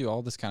know, you can do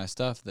all this kind of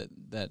stuff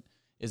that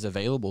is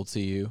available to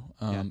you.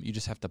 You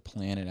just have to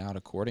plan it out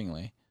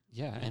accordingly.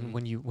 Yeah, and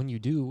when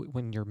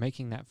you're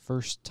making that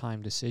first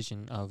time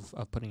decision of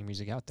putting your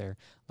music out there,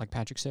 like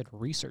Patrick said,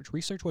 research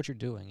what you're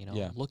doing. You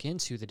know, look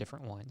into the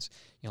different ones.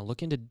 You know,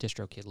 look into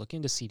DistroKid, look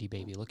into CD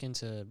Baby, look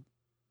into.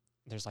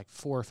 There's like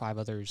 4 or 5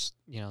 others,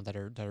 you know, that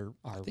are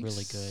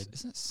really good.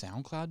 Isn't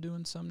SoundCloud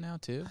doing some now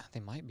too? They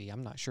might be.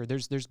 I'm not sure.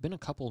 There's been a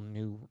couple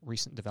new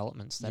recent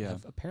developments that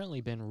have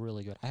apparently been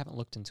really good. I haven't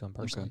looked into them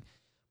personally,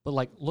 but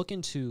like look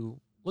into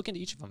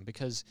each of them,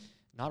 because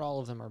not all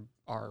of them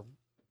are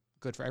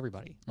good for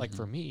everybody. Like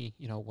for me,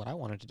 you know, what I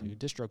wanted to do,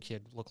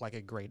 DistroKid looked like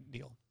a great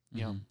deal,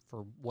 you know,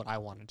 for what I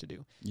wanted to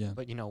do. Yeah.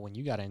 But you know, when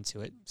you got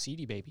into it,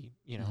 CD Baby,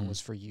 you know,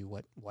 was for you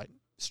what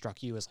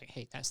struck you as like,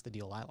 hey, that's the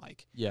deal I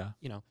like. Yeah.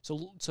 You know,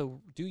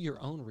 so do your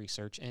own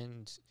research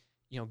and,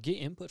 you know, get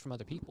input from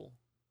other people.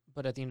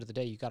 But at the end of the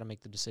day, you got to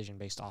make the decision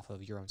based off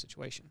of your own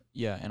situation.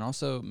 Yeah, and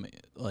also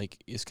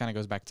like this kind of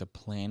goes back to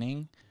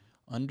planning.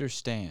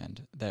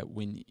 Understand that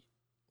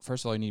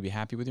first of all, you need to be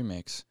happy with your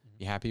mix,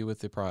 be happy with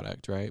the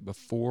product, right?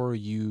 Before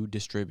you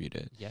distribute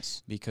it.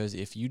 Yes. Because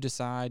if you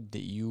decide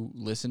that you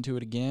listen to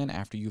it again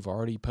after you've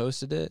already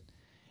posted it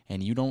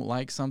and you don't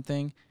like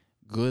something,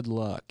 good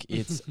luck.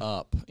 It's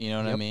up. You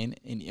know what I mean?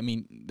 And I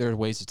mean, there are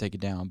ways to take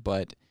it down,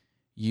 but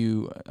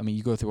you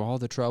go through all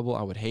the trouble.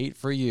 I would hate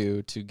for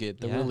you to get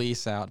the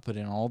release out, put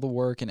in all the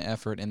work and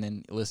effort, and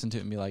then listen to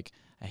it and be like,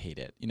 I hate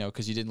it, you know,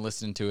 because you didn't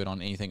listen to it on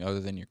anything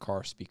other than your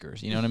car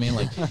speakers. You know what I mean?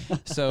 Like,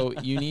 so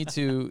you need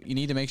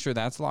to make sure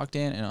that's locked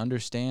in, and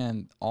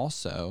understand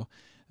also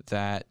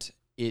that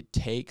it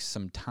takes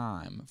some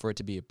time for it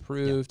to be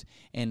approved,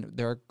 and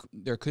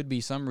there could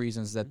be some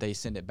reasons that they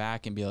send it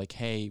back and be like,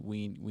 hey,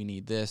 we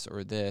need this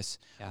or this,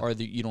 or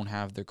you don't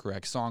have the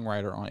correct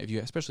songwriter on it.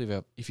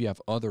 Especially if you have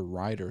other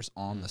writers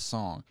on the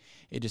song,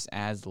 it just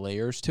adds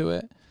layers to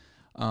it.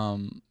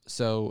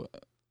 So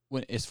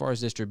as far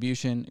as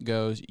distribution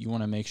goes, you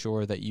want to make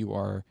sure that you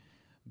are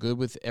good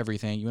with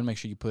everything. You want to make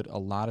sure you put a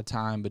lot of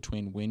time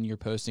between when you're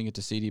posting it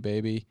to CD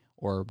Baby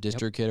or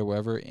DistroKid or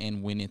whatever,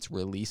 and when it's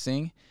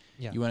releasing.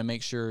 You want to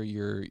make sure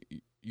you're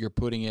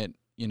putting it,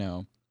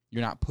 you're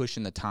not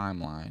pushing the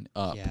timeline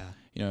up.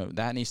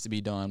 That needs to be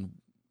done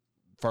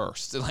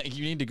first. Like,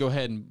 you need to go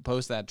ahead and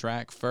post that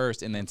track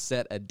first, and then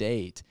set a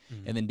date,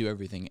 and then do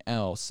everything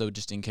else. So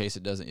just in case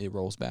it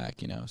rolls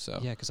back, so.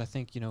 Yeah, because I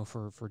think,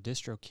 for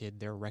DistroKid,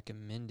 their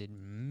recommended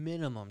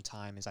minimum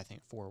time is, I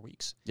think, 4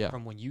 weeks. Yeah.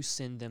 From when you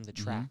send them the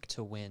track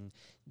to when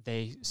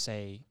they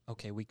say,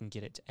 okay, we can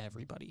get it to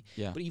everybody.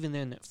 Yeah. But even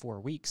then, at 4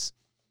 weeks,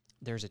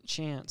 there's a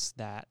chance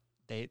that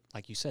they,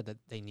 like you said, that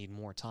they need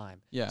more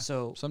time. Yeah.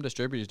 So some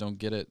distributors don't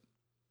get it.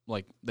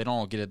 Like, they don't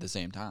all get it at the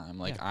same time.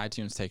 Like,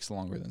 iTunes takes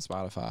longer than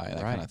Spotify,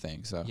 that kind of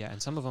thing. So yeah,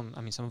 and some of them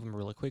are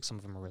really quick, some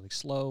of them are really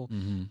slow.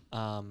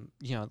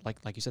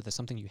 Like you said, that's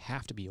something you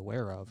have to be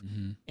aware of.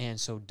 And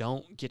so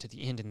don't get to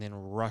the end and then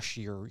rush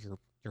your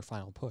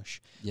final push.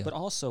 Yeah. But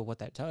also what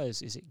that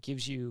does is it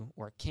gives you,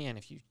 or it can,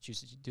 if you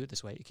choose to do it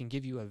this way, it can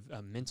give you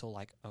a mental,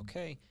 like,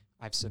 okay,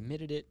 I've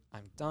submitted it,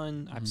 I'm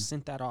done, I've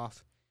sent that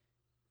off,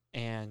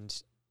 and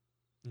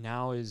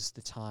now is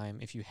the time,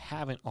 if you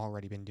haven't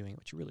already been doing it,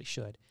 which you really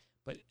should.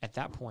 But at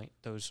that point,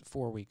 those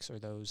 4 weeks or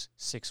those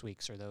 6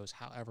 weeks or those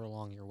however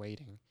long you're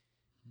waiting,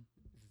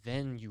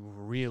 then you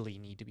really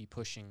need to be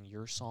pushing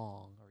your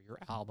song or your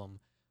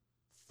album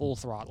full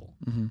throttle.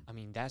 I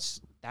mean,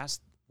 that's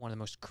one of the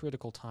most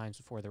critical times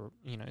before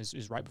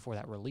is right before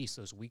that release,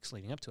 those weeks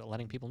leading up to it,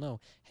 letting people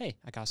know, hey,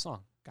 I got a song,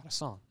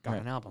 got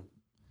an album,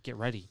 get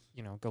ready,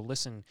 go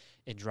listen.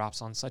 It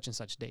drops on such and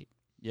such date.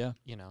 Yeah.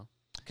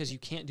 Because you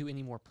can't do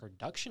any more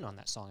production on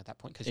that song at that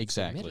point because you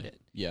submitted it.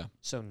 Yeah.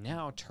 So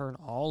now turn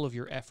all of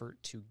your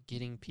effort to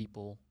getting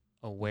people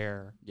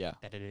aware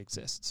that it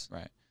exists.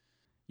 Right.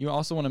 You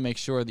also want to make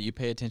sure that you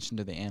pay attention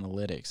to the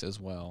analytics as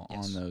well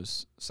on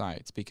those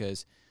sites,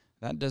 because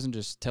that doesn't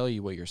just tell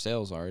you what your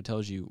sales are. It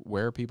tells you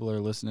where people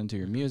are listening to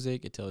your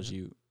music. It tells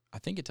you, I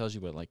think it tells you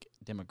what, like,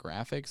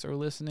 demographics are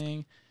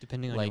listening.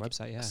 Depending on your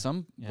website, yeah.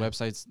 Some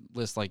websites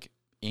list, like,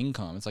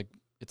 income.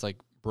 It's like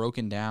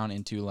broken down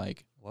into,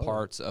 like,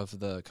 parts of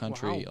the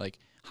country, like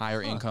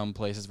higher income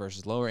places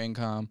versus lower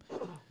income.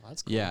 Well,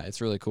 that's cool. Yeah, it's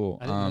really cool.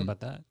 I didn't know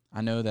about that.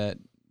 I know that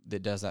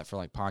it does that for,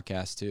 like,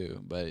 podcasts too,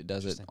 but it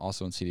does it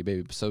also in CD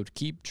Baby. So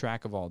keep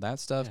track of all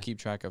that stuff. Keep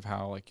track of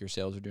how, like, your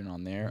sales are doing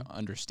on there,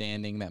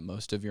 understanding that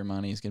most of your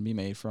money is going to be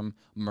made from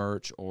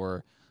merch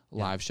or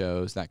live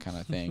shows, that kind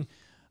of thing.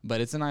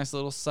 But it's a nice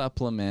little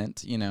supplement,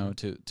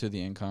 to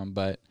the income.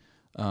 But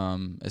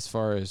as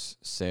far as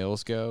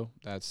sales go,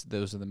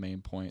 those are the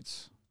main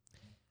points.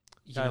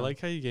 Yeah, I like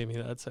how you gave me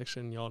that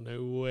section. Y'all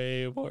know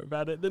way more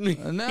about it than me.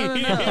 No.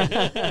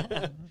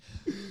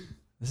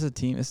 This is a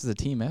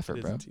team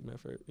effort, bro. It's a team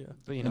effort, yeah.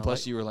 But and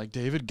plus, you were like,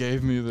 David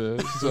gave me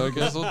this, so I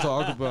guess we'll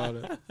talk about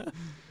it.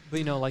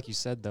 But like you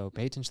said, though,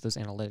 pay attention to those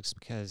analytics,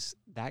 because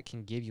that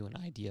can give you an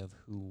idea of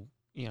who,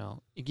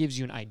 it gives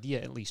you an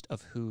idea at least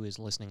of who is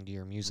listening to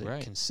your music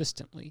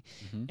consistently,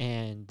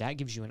 and that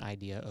gives you an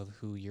idea of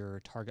who your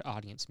target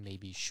audience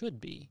maybe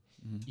should be.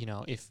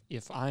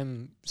 If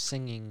I'm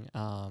singing,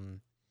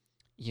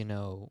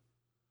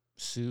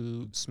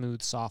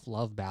 smooth, soft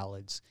love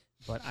ballads,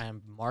 but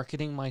I'm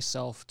marketing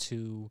myself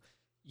to,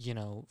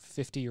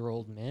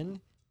 50-year-old men,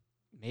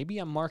 maybe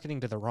I'm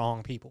marketing to the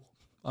wrong people.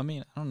 I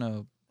mean, I don't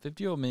know.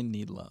 50-year-old men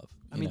need love.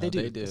 They do.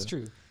 It's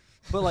true.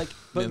 But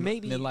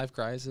maybe midlife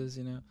crisis,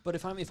 But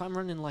if I'm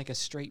running like a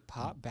straight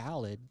pop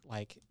ballad,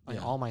 like on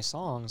all my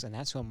songs, and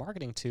that's who I'm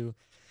marketing to,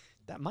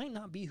 that might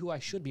not be who I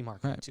should be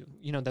marketing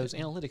to. Those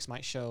analytics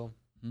might show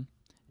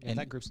and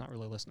that group's not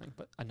really listening,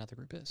 but another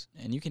group is.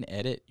 And you can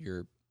edit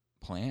your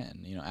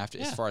plan,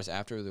 as far as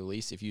after the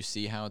release. If you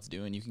see how it's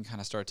doing, you can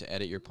kind of start to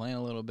edit your plan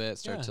a little bit,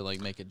 start to,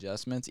 like, make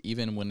adjustments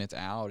even when it's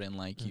out, and,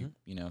 like,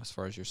 as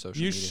far as your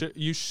social media.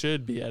 You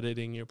should be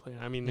editing your plan.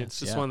 I mean, it's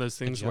just one of those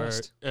things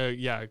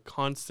where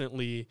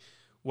constantly,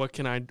 what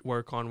can I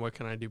work on, what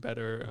can I do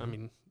better? I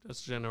mean,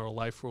 that's a general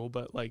life rule,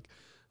 but, like,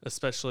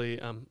 especially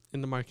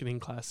in the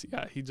marketing class,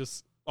 he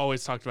just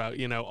always talked about,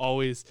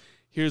 always,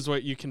 here's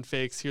what you can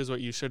fix, here's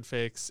what you should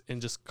fix,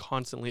 and just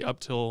constantly up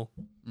till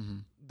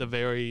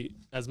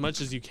as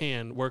much as you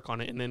can work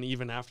on it. And then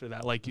even after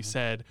that, like you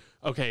said,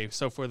 okay,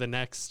 so for the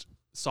next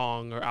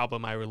song or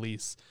album I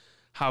release,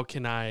 how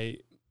can I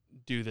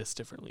do this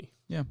differently?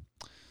 Yeah.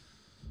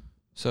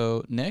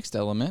 So next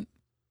element,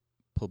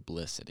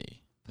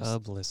 publicity.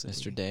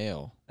 Mr.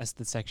 Dale. That's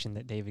the section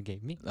that David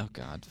gave me. Oh,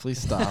 God.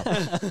 Please stop.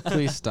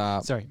 Please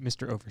stop. Sorry,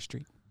 Mr.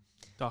 Overstreet.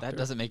 That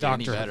doesn't make it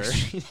any better.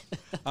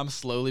 I'm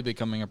slowly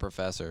becoming a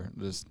professor.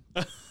 Just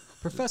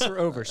Professor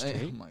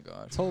Overstreet. Oh my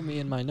God. Told me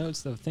in my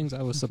notes the things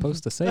I was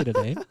supposed to say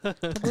today.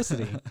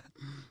 Publicity.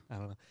 I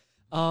don't know.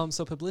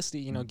 So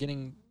publicity,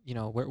 getting,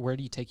 where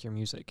do you take your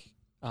music?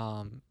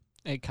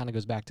 It kind of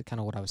goes back to kind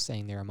of what I was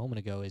saying there a moment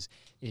ago is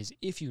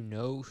if you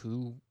know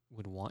who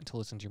would want to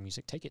listen to your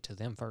music, take it to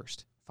them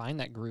first. Find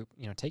that group,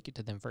 take it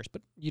to them first.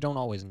 But you don't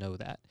always know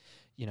that,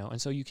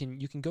 and so you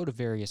can go to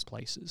various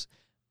places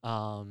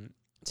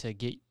to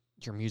get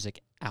your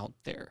music out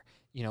there.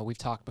 We've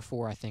talked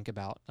before, I think,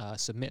 about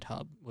Submit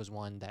Hub was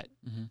one that,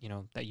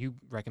 that you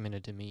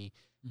recommended to me.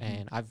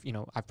 And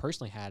I've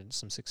personally had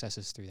some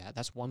successes through that.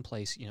 That's one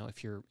place,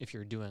 if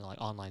you're doing like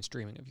online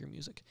streaming of your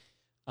music.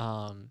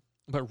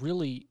 But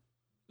really,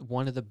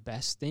 one of the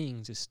best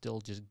things is still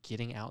just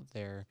getting out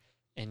there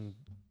and,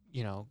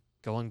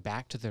 going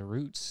back to the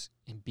roots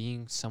and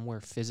being somewhere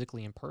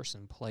physically in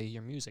person, play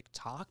your music,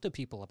 talk to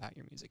people about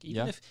your music.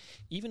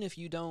 Even if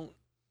you don't,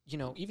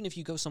 even if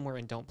you go somewhere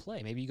and don't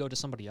play, maybe you go to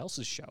somebody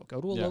else's show, go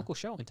to a local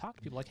show and talk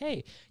to people like,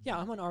 hey, yeah,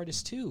 I'm an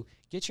artist too.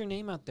 Get your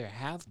name out there.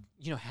 Have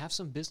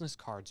some business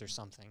cards or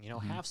something,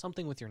 have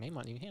something with your name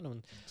on it. You can hand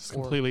them. Just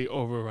completely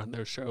overrun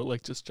their show.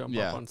 Like just jump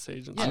up on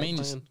stage and start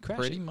just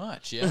pretty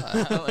much.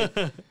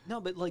 Yeah. No,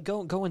 but like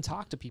go and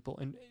talk to people.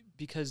 And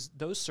because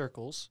those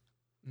circles,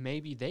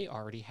 maybe they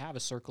already have a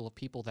circle of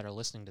people that are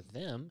listening to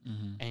them,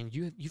 and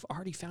you've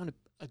already found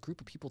a group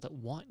of people that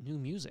want new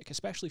music,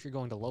 especially if you're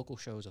going to local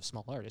shows of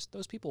small artists.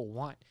 Those people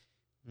want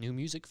new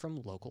music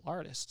from local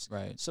artists.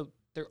 Right. So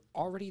they're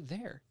already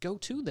there. Go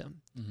to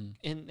them.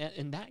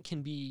 And that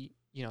can be,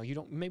 you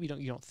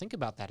don't think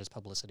about that as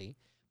publicity,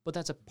 but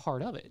that's a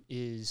part of it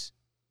is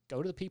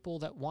go to the people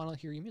that want to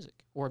hear your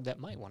music or that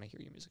might want to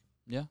hear your music.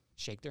 Yeah.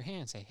 Shake their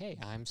hand, say, hey,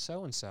 I'm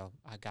so-and-so.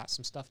 I got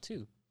some stuff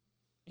too.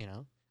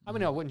 I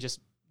mean, I wouldn't just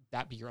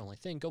that be your only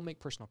thing. Go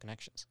make personal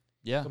connections.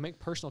 Yeah. Go make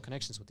personal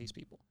connections with these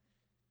people.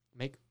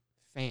 Make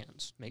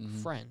fans. Make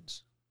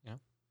friends.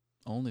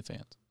 Only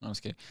fans. I'm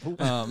just kidding.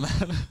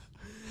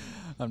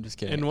 I'm just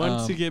kidding. And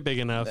once you get big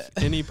enough,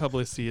 any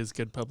publicity is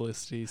good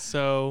publicity.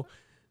 So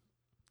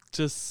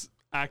just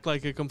act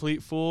like a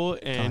complete fool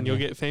and you'll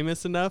get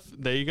famous enough.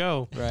 There you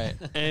go. Right.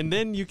 And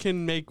then you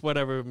can make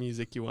whatever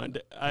music you want.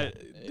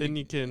 Then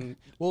you can,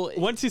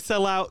 once you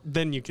sell out,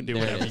 then you can do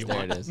whatever you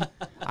want. There it is.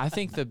 I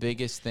think the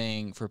biggest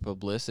thing for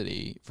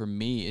publicity for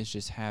me is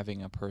just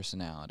having a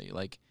personality.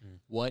 Like,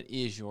 what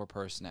is your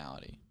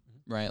personality?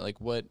 Right? Like,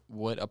 what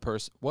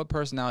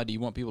personality do you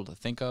want people to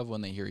think of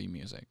when they hear your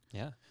music?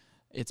 Yeah.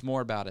 It's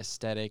more about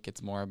aesthetic.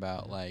 It's more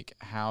about like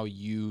how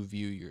you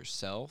view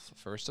yourself,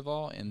 first of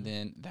all, and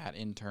then that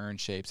in turn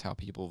shapes how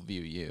people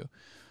view you.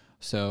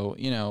 So,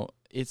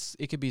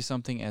 it could be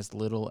something as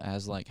little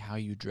as like how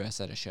you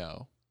dress at a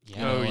show.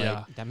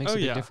 Yeah. That makes a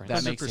big difference.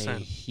 That makes a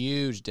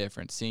huge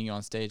difference. Seeing you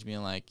on stage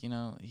being like,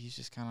 he's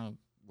just kind of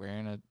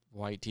wearing a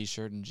white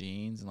T-shirt and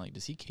jeans and like,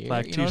 does he care?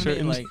 Black T-shirt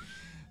and like.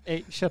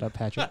 Hey, shut up,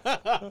 Patrick.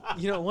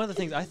 One of the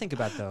things I think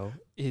about, though,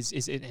 is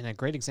and a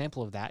great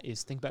example of that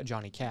is think about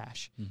Johnny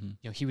Cash.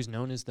 He was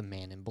known as the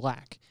Man in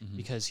Black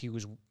because he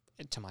was,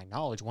 to my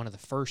knowledge, one of the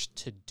first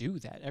to do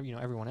that.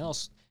 Everyone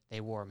else,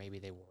 they wore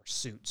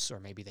suits,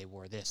 or maybe they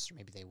wore this, or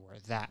maybe they wore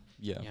that.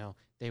 Yeah.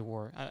 They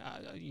wore,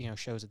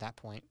 shows at that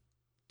point,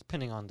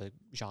 depending on the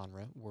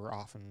genre, were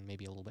often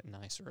maybe a little bit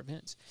nicer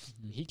events.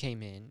 He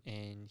came in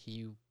and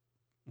he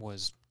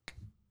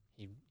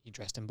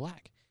dressed in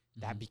black.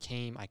 That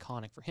became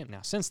iconic for him.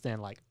 Now, since then,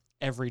 like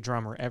every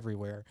drummer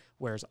everywhere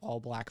wears all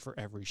black for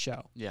every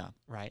show. Yeah.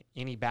 Right?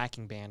 Any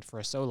backing band for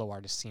a solo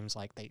artist seems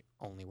like they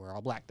only wear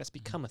all black. That's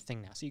become a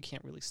thing now, so you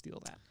can't really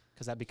steal that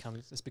because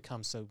it's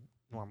become so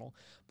normal.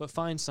 But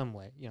find some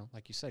way,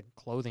 like you said,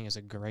 clothing is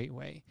a great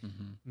way.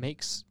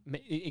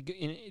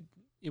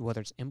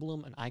 Whether it's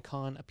emblem, an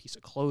icon, a piece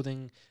of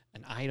clothing,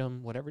 an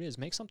item, whatever it is,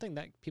 make something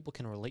that people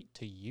can relate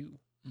to you.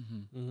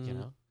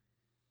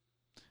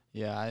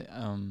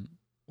 Yeah.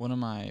 One of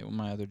my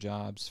other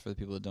jobs, for the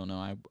people that don't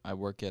know, I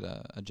work at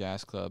a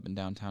jazz club in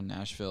downtown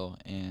Nashville,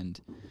 and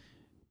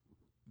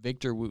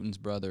Victor Wooten's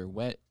brother,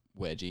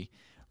 Reggie,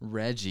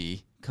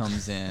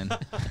 comes in.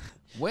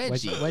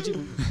 Reggie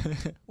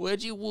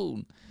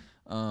Wooten.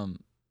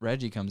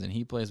 Reggie comes in.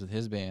 He plays with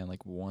his band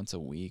like once a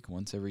week,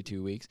 once every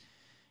 2 weeks.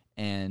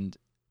 And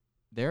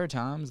there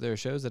are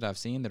shows that I've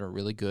seen that are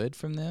really good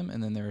from them,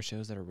 and then there are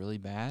shows that are really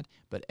bad,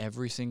 but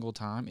every single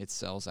time it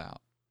sells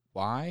out.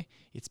 Why?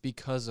 It's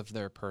because of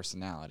their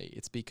personality.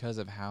 It's because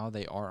of how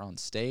they are on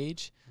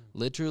stage.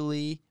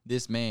 Literally,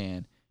 this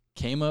man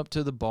came up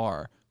to the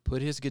bar,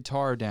 put his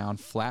guitar down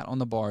flat on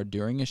the bar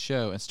during a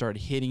show, and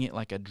started hitting it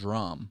like a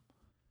drum.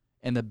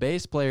 And the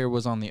bass player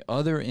was on the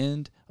other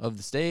end of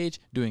the stage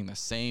doing the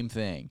same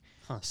thing.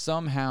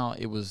 Somehow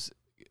it was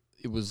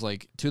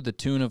like to the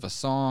tune of a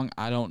song.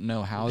 I don't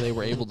know how they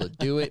were able to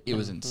do it. It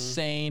was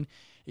insane.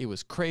 It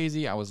was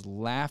crazy. I was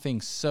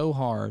laughing so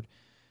hard,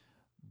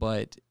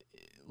 but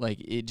like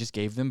it just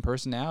gave them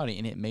personality,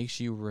 and it makes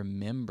you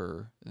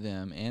remember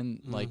them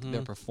and like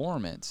their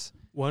performance.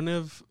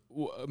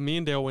 Me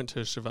and Dale went to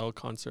a Chevelle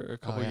concert a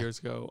couple years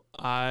ago.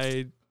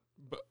 I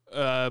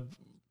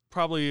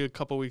probably a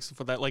couple weeks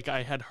before that, like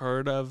I had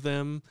heard of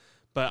them,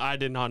 but I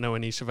did not know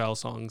any Chevelle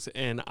songs,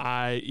 and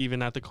I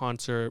even at the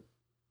concert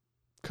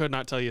could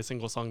not tell you a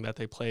single song that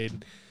they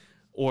played.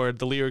 or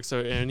the lyrics or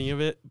any of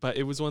it, but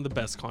it was one of the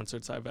best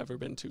concerts I've ever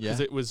been to because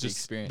it was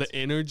just the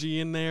energy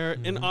in there.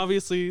 And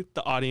obviously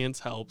the audience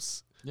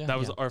helps. Yeah, that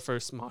was our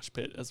first mosh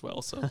pit as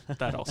well, so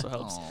that also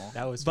helps.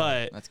 That was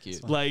fun. That's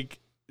cute. Like,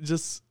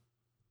 just,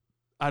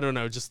 I don't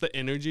know, just the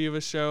energy of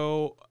a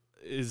show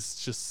is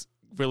just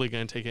really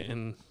going to take it.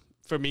 And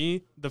for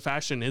me, the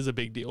fashion is a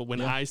big deal. When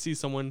I see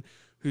someone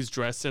who's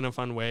dressed in a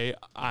fun way,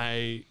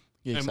 I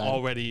am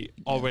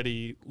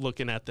already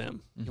looking at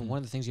them. You know, one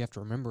of the things you have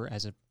to remember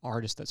as an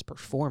artist that's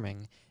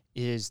performing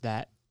is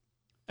that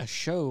a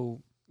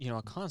show, you know,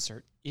 a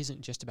concert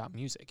isn't just about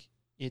music.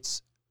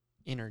 It's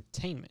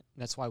entertainment.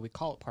 That's why we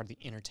call it part of the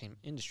entertainment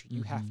industry.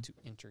 You have to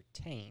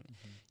entertain.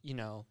 You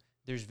know,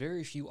 there's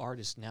very few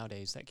artists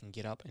nowadays that can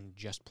get up and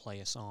just play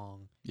a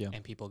song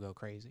and people go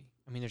crazy.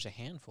 I mean, there's a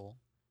handful,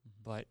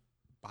 but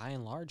by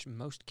and large,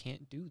 most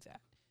can't do that.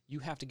 You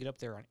have to get up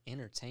there and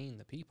entertain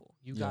the people.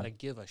 You got to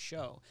give a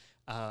show.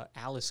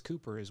 Alice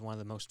Cooper is one of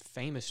the most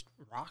famous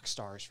rock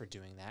stars for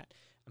doing that.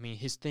 I mean,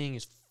 his thing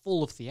is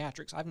full of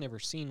theatrics. I've never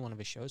seen one of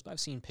his shows, but I've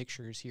seen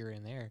pictures here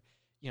and there.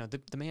 You know,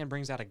 the man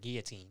brings out a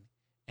guillotine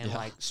and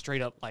like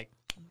straight up like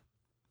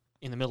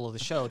in the middle of the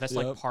show. That's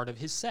like part of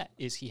his set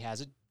is he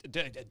has a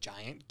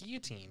giant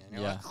guillotine. And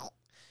you're like,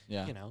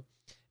 you know,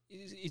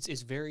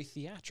 it's very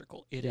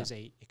theatrical. It is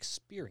a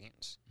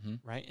experience,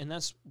 right? And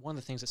that's one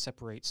of the things that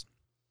separates,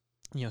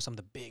 you know, some of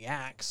the big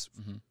acts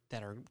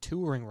that are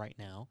touring right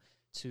now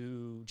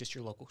to just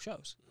your local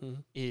shows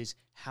is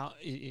how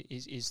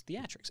is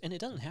theatrics. And it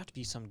doesn't have to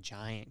be some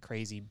giant,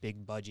 crazy,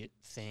 big budget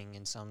thing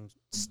in some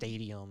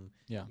stadium.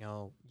 You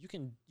know, you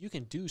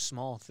can do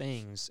small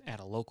things at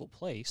a local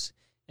place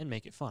and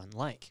make it fun,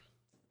 like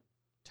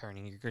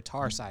turning your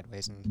guitar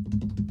sideways and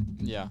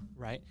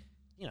right.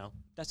 You know,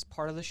 that's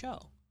part of the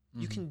show.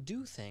 You can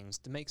do things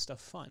to make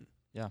stuff fun.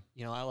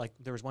 You know,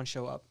 there was one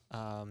show up,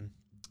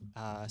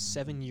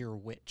 7 Year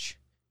Witch,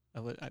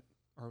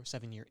 or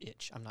 7 Year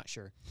Itch. I'm not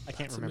sure. I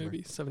can't remember.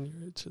 Maybe 7 Year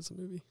Itch is a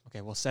movie.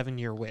 Okay, well, 7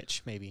 Year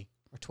Witch maybe,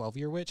 or 12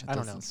 Year Witch. I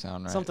don't know.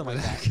 Sound right. Something like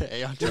that.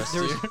 Okay, I'll trust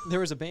you. There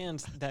was a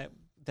band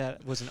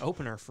that was an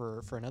opener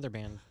for another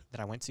band that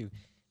I went to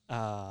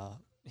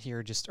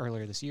here just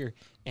earlier this year,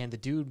 and the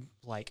dude,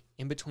 like,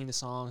 in between the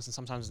songs and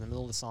sometimes in the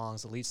middle of the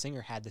songs, the lead singer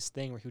had this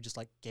thing where he would just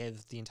like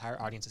give the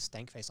entire audience a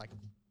stank face, like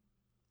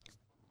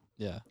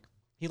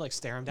he'd like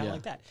stare him down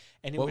like that,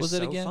 and what was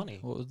it so again? funny.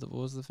 What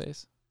was the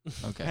face?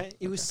 Okay,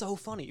 it was so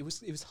funny. It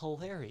was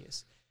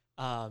hilarious,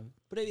 but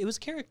it was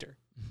character.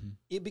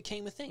 It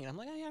became a thing, and I'm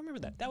like, oh, yeah, I remember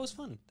that. That was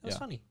fun. That was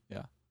funny.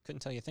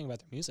 Couldn't tell you a thing about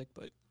their music,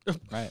 but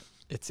right.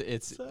 It's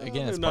so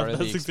again, it's part of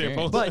the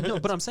experience.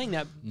 But I'm saying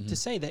that to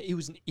say that it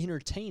was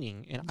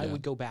entertaining, and I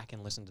would go back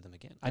and listen to them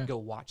again. I'd go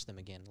watch them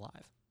again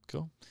live.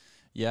 Cool.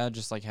 Yeah,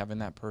 just like having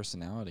that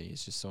personality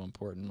is just so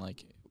important.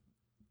 Like,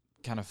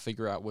 kind of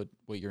figure out what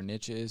your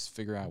niche is,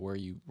 figure out where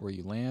you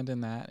land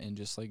in that, and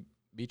just like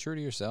be true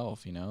to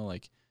yourself. You know,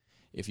 like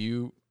if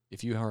you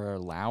are a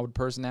loud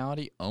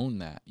personality, own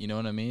that. You know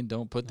what I mean?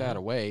 Don't put that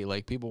away.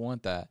 Like, people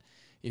want that.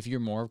 If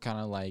you're more kind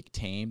of like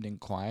tamed and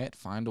quiet,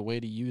 find a way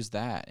to use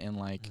that and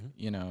like,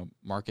 you know,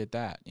 market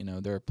that. You know,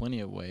 there are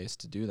plenty of ways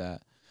to do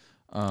that.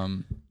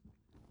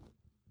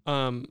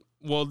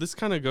 Well, this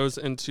kind of goes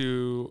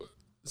into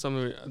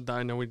something that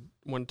I know we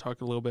want to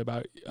talk a little bit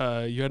about.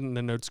 You had in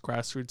the notes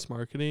grassroots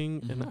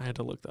marketing, and I had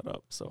to look that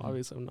up. So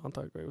obviously I'm not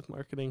that great with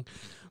marketing,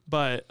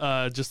 but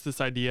just this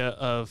idea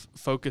of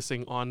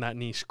focusing on that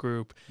niche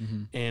group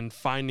and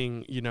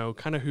finding, you know,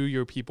 kind of who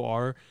your people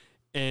are.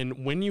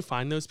 And when you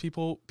find those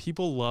people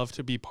love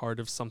to be part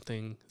of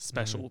something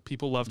special.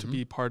 People love to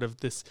be part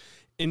of this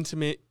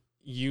intimate,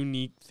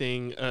 unique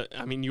thing.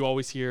 I mean, you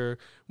always hear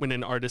when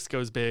an artist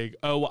goes big,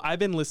 oh, well, I've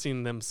been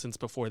listening to them since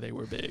before they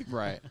were big.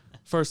 Right.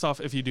 First off,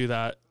 if you do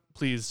that,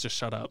 please just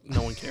shut up.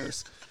 No one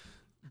cares.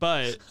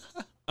 But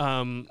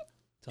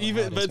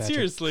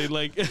seriously,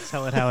 like,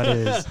 tell it how it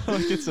is.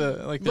 Like it's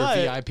like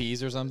they're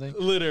VIPs or something.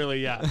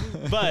 Literally, yeah.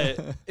 But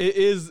it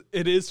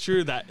is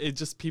true that it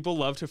just, people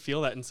love to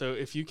feel that. And so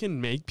if you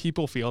can make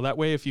people feel that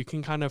way, if you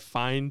can kind of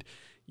find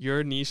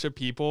your niche of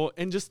people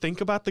and just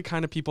think about the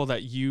kind of people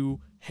that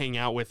you hang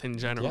out with in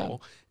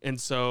general. And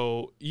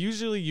so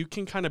usually you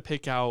can kind of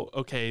pick out,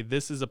 okay,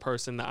 this is a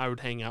person that I would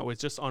hang out with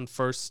just on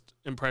first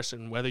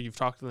impression, whether you've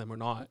talked to them or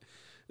not.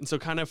 And so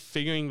kind of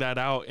figuring that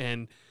out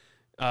and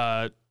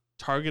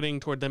targeting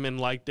toward them, and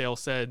like Dale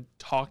said,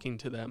 talking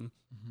to them.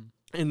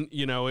 And,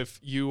 you know, if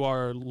you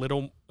are a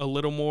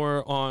little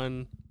more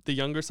on the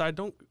younger side,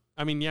 you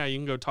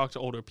can go talk to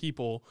older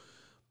people,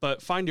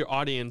 but find your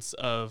audience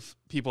of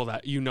people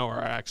that you know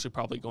are actually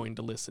probably going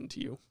to listen to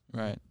you.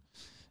 Right.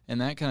 And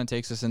that kind of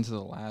takes us into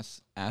the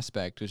last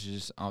aspect, which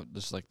is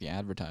just like the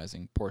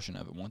advertising portion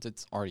of it. Once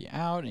it's already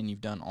out and you've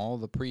done all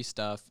the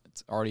pre-stuff,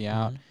 it's already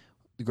out.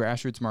 The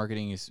grassroots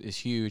marketing is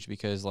huge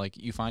because, like,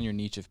 you find your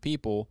niche of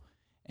people,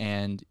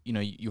 and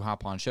you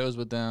hop on shows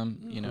with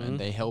them, and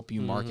they help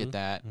you market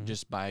that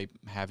just by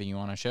having you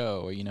on a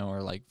show,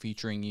 or like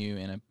featuring you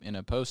in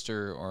a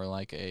poster or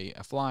like a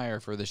flyer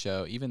for the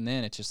show. Even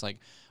then, it's just like,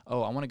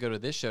 oh, I want to go to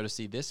this show to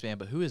see this band,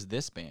 but who is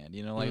this band?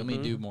 Let me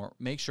do more,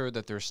 make sure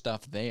that there's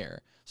stuff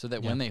there so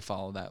that when they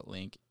follow that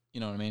link,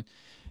 you know what I mean?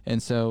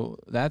 And so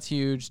that's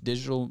huge.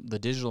 The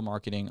digital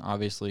marketing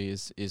obviously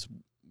is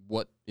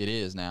what it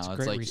is now.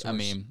 It's like, resource. I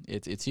mean,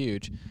 it's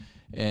huge.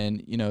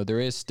 And, there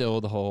is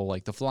still the whole,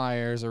 like, the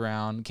flyers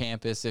around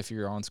campus if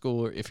you're on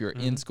school or if you're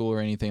in school or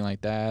anything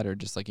like that, or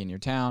just like in your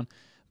town.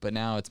 But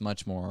now it's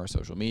much more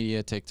social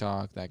media,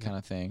 TikTok, that kind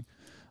of thing.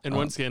 And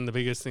once again, the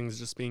biggest thing is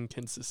just being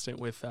consistent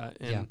with that.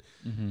 And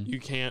you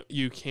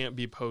can't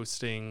be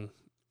posting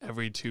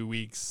every 2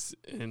 weeks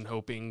and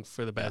hoping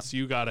for the best.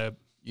 You gotta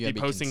be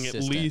posting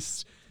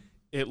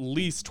at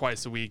least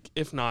twice a week,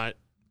 if not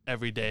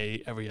every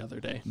day, every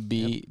other day.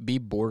 Be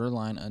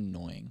borderline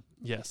annoying.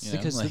 Yes,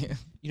 because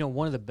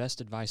one of the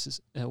best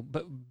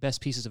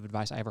best pieces of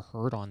advice I ever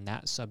heard on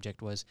that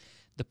subject was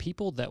the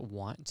people that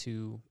want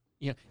to,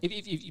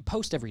 if you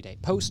post every day,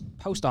 post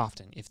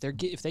often. If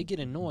they get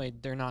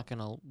annoyed, they're not going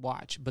to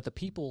watch. But the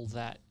people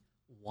that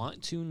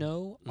want to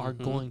know are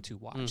going to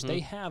watch.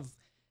 They have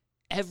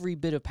every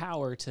bit of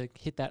power to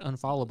hit that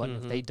unfollow button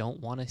if they don't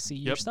want to see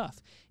your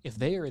stuff. If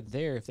they are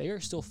there, if they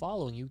are still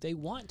following you, they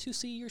want to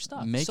see your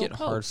stuff. Make it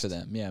hard for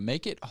them. Yeah,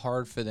 make it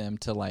hard for them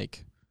to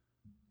like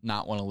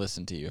not want to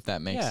listen to you, if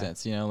that makes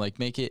sense. Like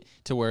make it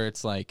to where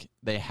it's like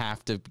they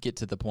have to get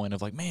to the point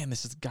of like, man,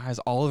 this is guys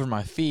all over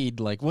my feed.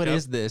 Like, what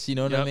is this? You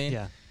know what I mean?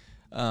 Yeah.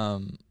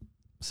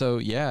 So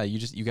yeah,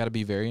 you got to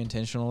be very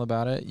intentional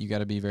about it. You got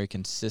to be very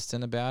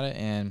consistent about it,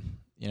 and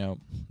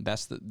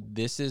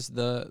this is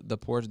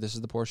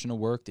the portion of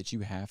work that you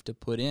have to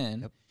put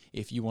in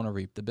if you want to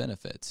reap the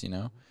benefits.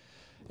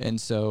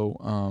 And so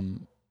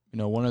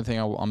one other thing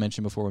I'll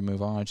mention before we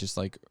move on is just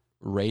like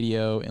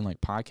radio and like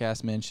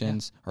podcast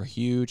mentions are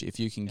huge. If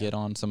you can get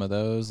on some of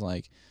those,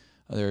 like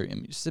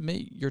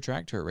submit your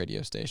track to a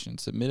radio station,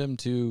 submit them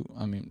to,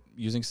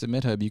 using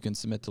Submit Hub, you can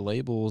submit to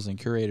labels and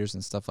curators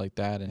and stuff like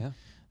that. And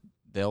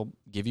they'll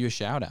give you a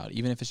shout out,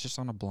 even if it's just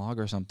on a blog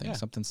or something,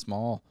 something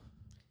small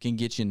can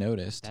get you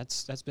noticed.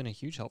 That's been a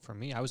huge help for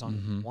me. I was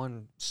on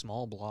one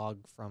small blog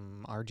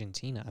from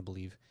Argentina, I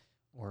believe,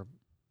 or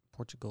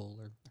Portugal,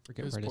 or I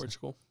forget where it is.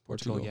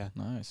 Portugal, yeah.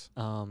 Nice.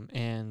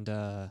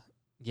 That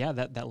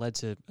led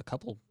to a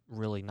couple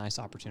really nice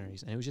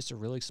opportunities, and it was just a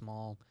really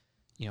small,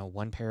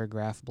 one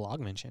paragraph blog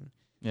mention.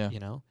 Yeah.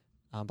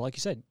 But like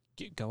you said,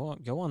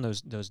 go on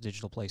those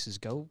digital places.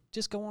 Go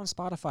on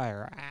Spotify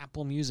or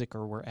Apple Music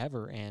or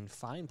wherever and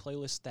find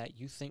playlists that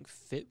you think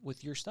fit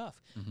with your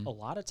stuff. A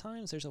lot of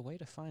times there's a way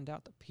to find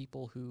out the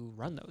people who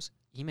run those.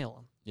 Email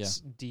them. Yeah.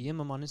 DM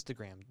them on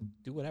Instagram.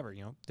 Do whatever.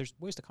 There's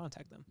ways to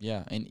contact them.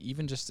 Yeah, and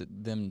even just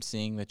them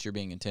seeing that you're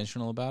being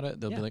intentional about it,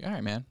 they'll be like, all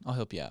right, man, I'll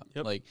help you out.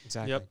 Yep. Like,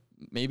 exactly. Yep.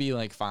 Maybe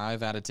like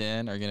 5 out of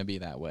 10 are going to be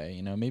that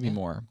way, maybe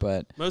more.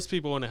 But most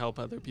people want to help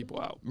other people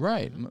out.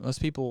 Right.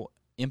 Most people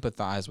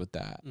empathize with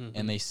that,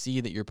 and they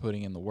see that you're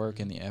putting in the work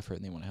and the effort,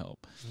 and they want to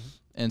help.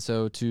 And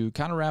so to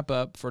kind of wrap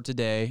up for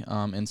today,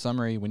 in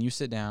summary, when you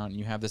sit down and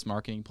you have this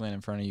marketing plan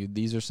in front of you,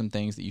 these are some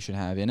things that you should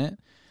have in it.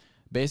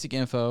 Basic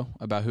info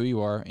about who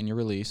you are in your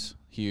release,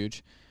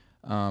 huge.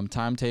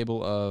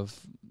 Timetable of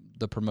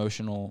the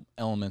promotional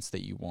elements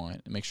that you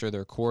want. Make sure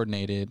they're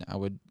coordinated. I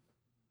would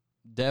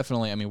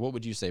definitely, what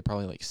would you say?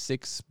 Probably like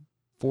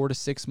 4 to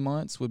 6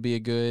 months would be a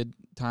good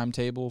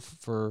timetable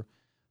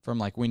from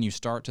like when you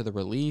start to the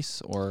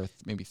release, or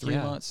maybe 3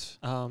 months.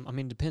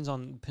 Depends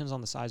on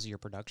the size of your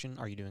production.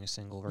 Are you doing a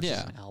single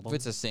versus an album? If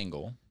it's a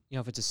single.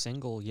 If it's a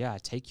single,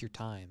 take your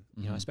time.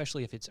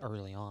 Especially if it's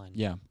early on.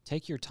 Yeah.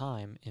 Take your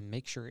time and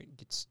make sure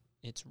it's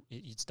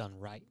done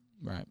right.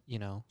 Right.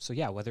 So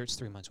whether it's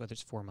 3 months, whether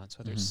it's 4 months,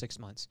 whether it's 6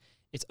 months,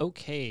 it's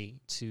okay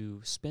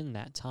to spend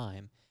that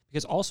time,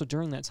 because also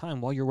during that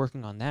time while you're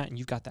working on that and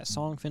you've got that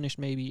song finished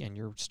maybe and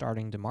you're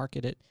starting to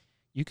market it,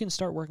 you can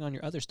start working on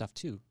your other stuff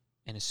too.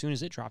 And as soon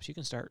as it drops, you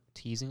can start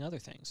teasing other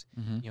things.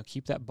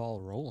 Keep that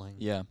ball rolling.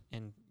 Yeah.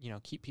 And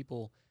keep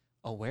people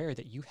aware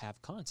that you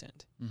have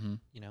content.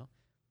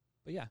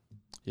 But yeah.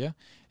 Yeah.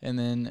 And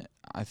then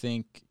I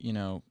think,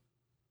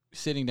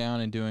 sitting down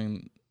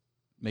and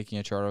making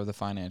a chart of the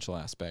financial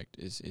aspect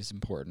is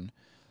important.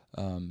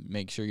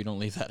 Make sure you don't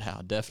leave that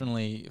out.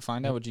 Definitely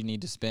find out what you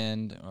need to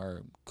spend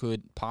or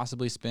could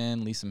possibly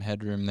spend, leave some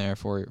headroom there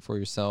for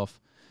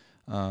yourself.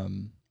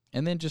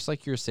 And then just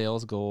like your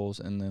sales goals,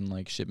 and then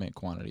like shipment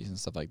quantities and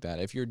stuff like that.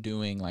 If you're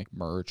doing like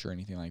merch or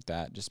anything like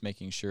that, just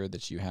making sure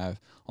that you have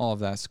all of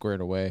that squared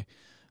away.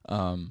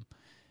 And,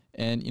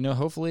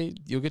 hopefully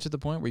you'll get to the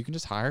point where you can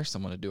just hire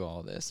someone to do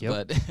all of this.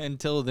 Yep. But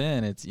until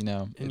then, it's,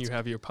 And you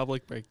have your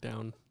public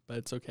breakdown, but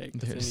it's okay.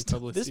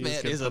 This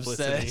man is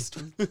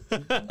obsessed.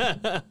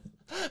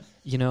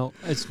 You know,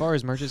 as far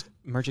as merch is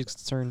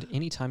concerned,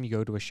 anytime you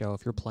go to a show,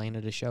 if you're playing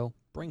at a show,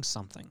 bring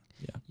something.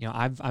 Yeah. You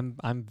know,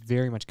 I'm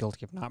very much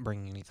guilty of not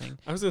bringing anything.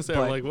 I was gonna say,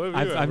 But I'm like, what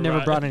have you I've ever never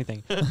brought? brought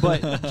anything.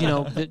 But you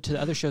know, to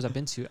the other shows I've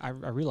been to, I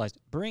realized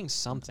bring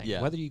something.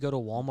 Yeah. Whether you go to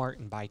Walmart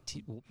and buy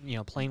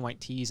plain white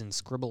tees and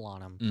scribble on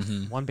them.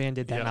 Mm-hmm. One band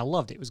did that, and Yeah. I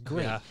loved it. It was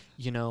great. Yeah.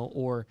 You know,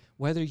 or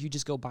whether you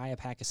just go buy a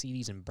pack of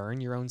CDs and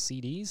burn your own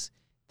CDs.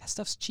 That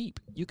stuff's cheap.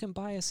 You can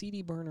buy a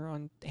CD burner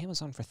on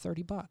Amazon for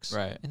 $30.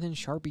 Right. And then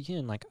Sharpie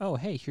in like, oh,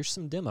 hey, here's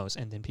some demos.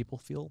 And then people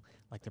feel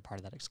like they're part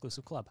of that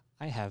exclusive club.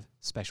 I have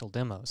special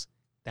demos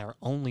that are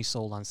only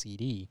sold on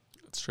CD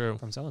It's true.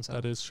 from so-and-so.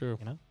 That is true.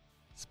 You know?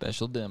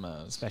 Special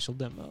demos. Special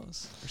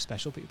demos for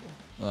special people.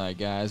 All right,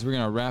 guys, we're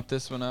going to wrap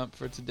this one up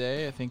for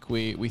today. I think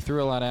we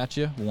threw a lot at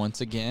you once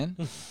again,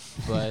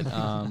 but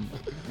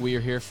we are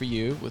here for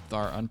you with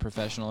our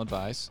unprofessional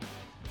advice.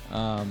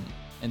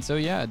 And so,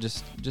 yeah,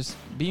 just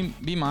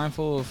be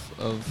mindful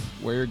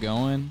of where you're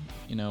going,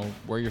 you know,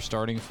 where you're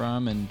starting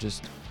from, and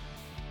just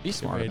be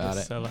smart about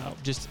it. Sell out.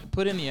 Just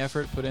put in the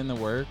effort, put in the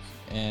work,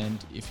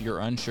 and if you're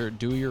unsure,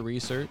 do your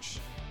research,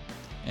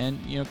 and,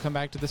 you know, come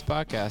back to this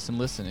podcast and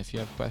listen if you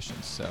have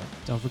questions. So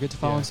Don't forget to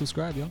follow Yeah. and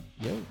subscribe, y'all.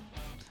 Yo.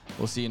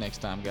 We'll see you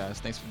next time,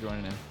 guys. Thanks for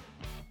joining in.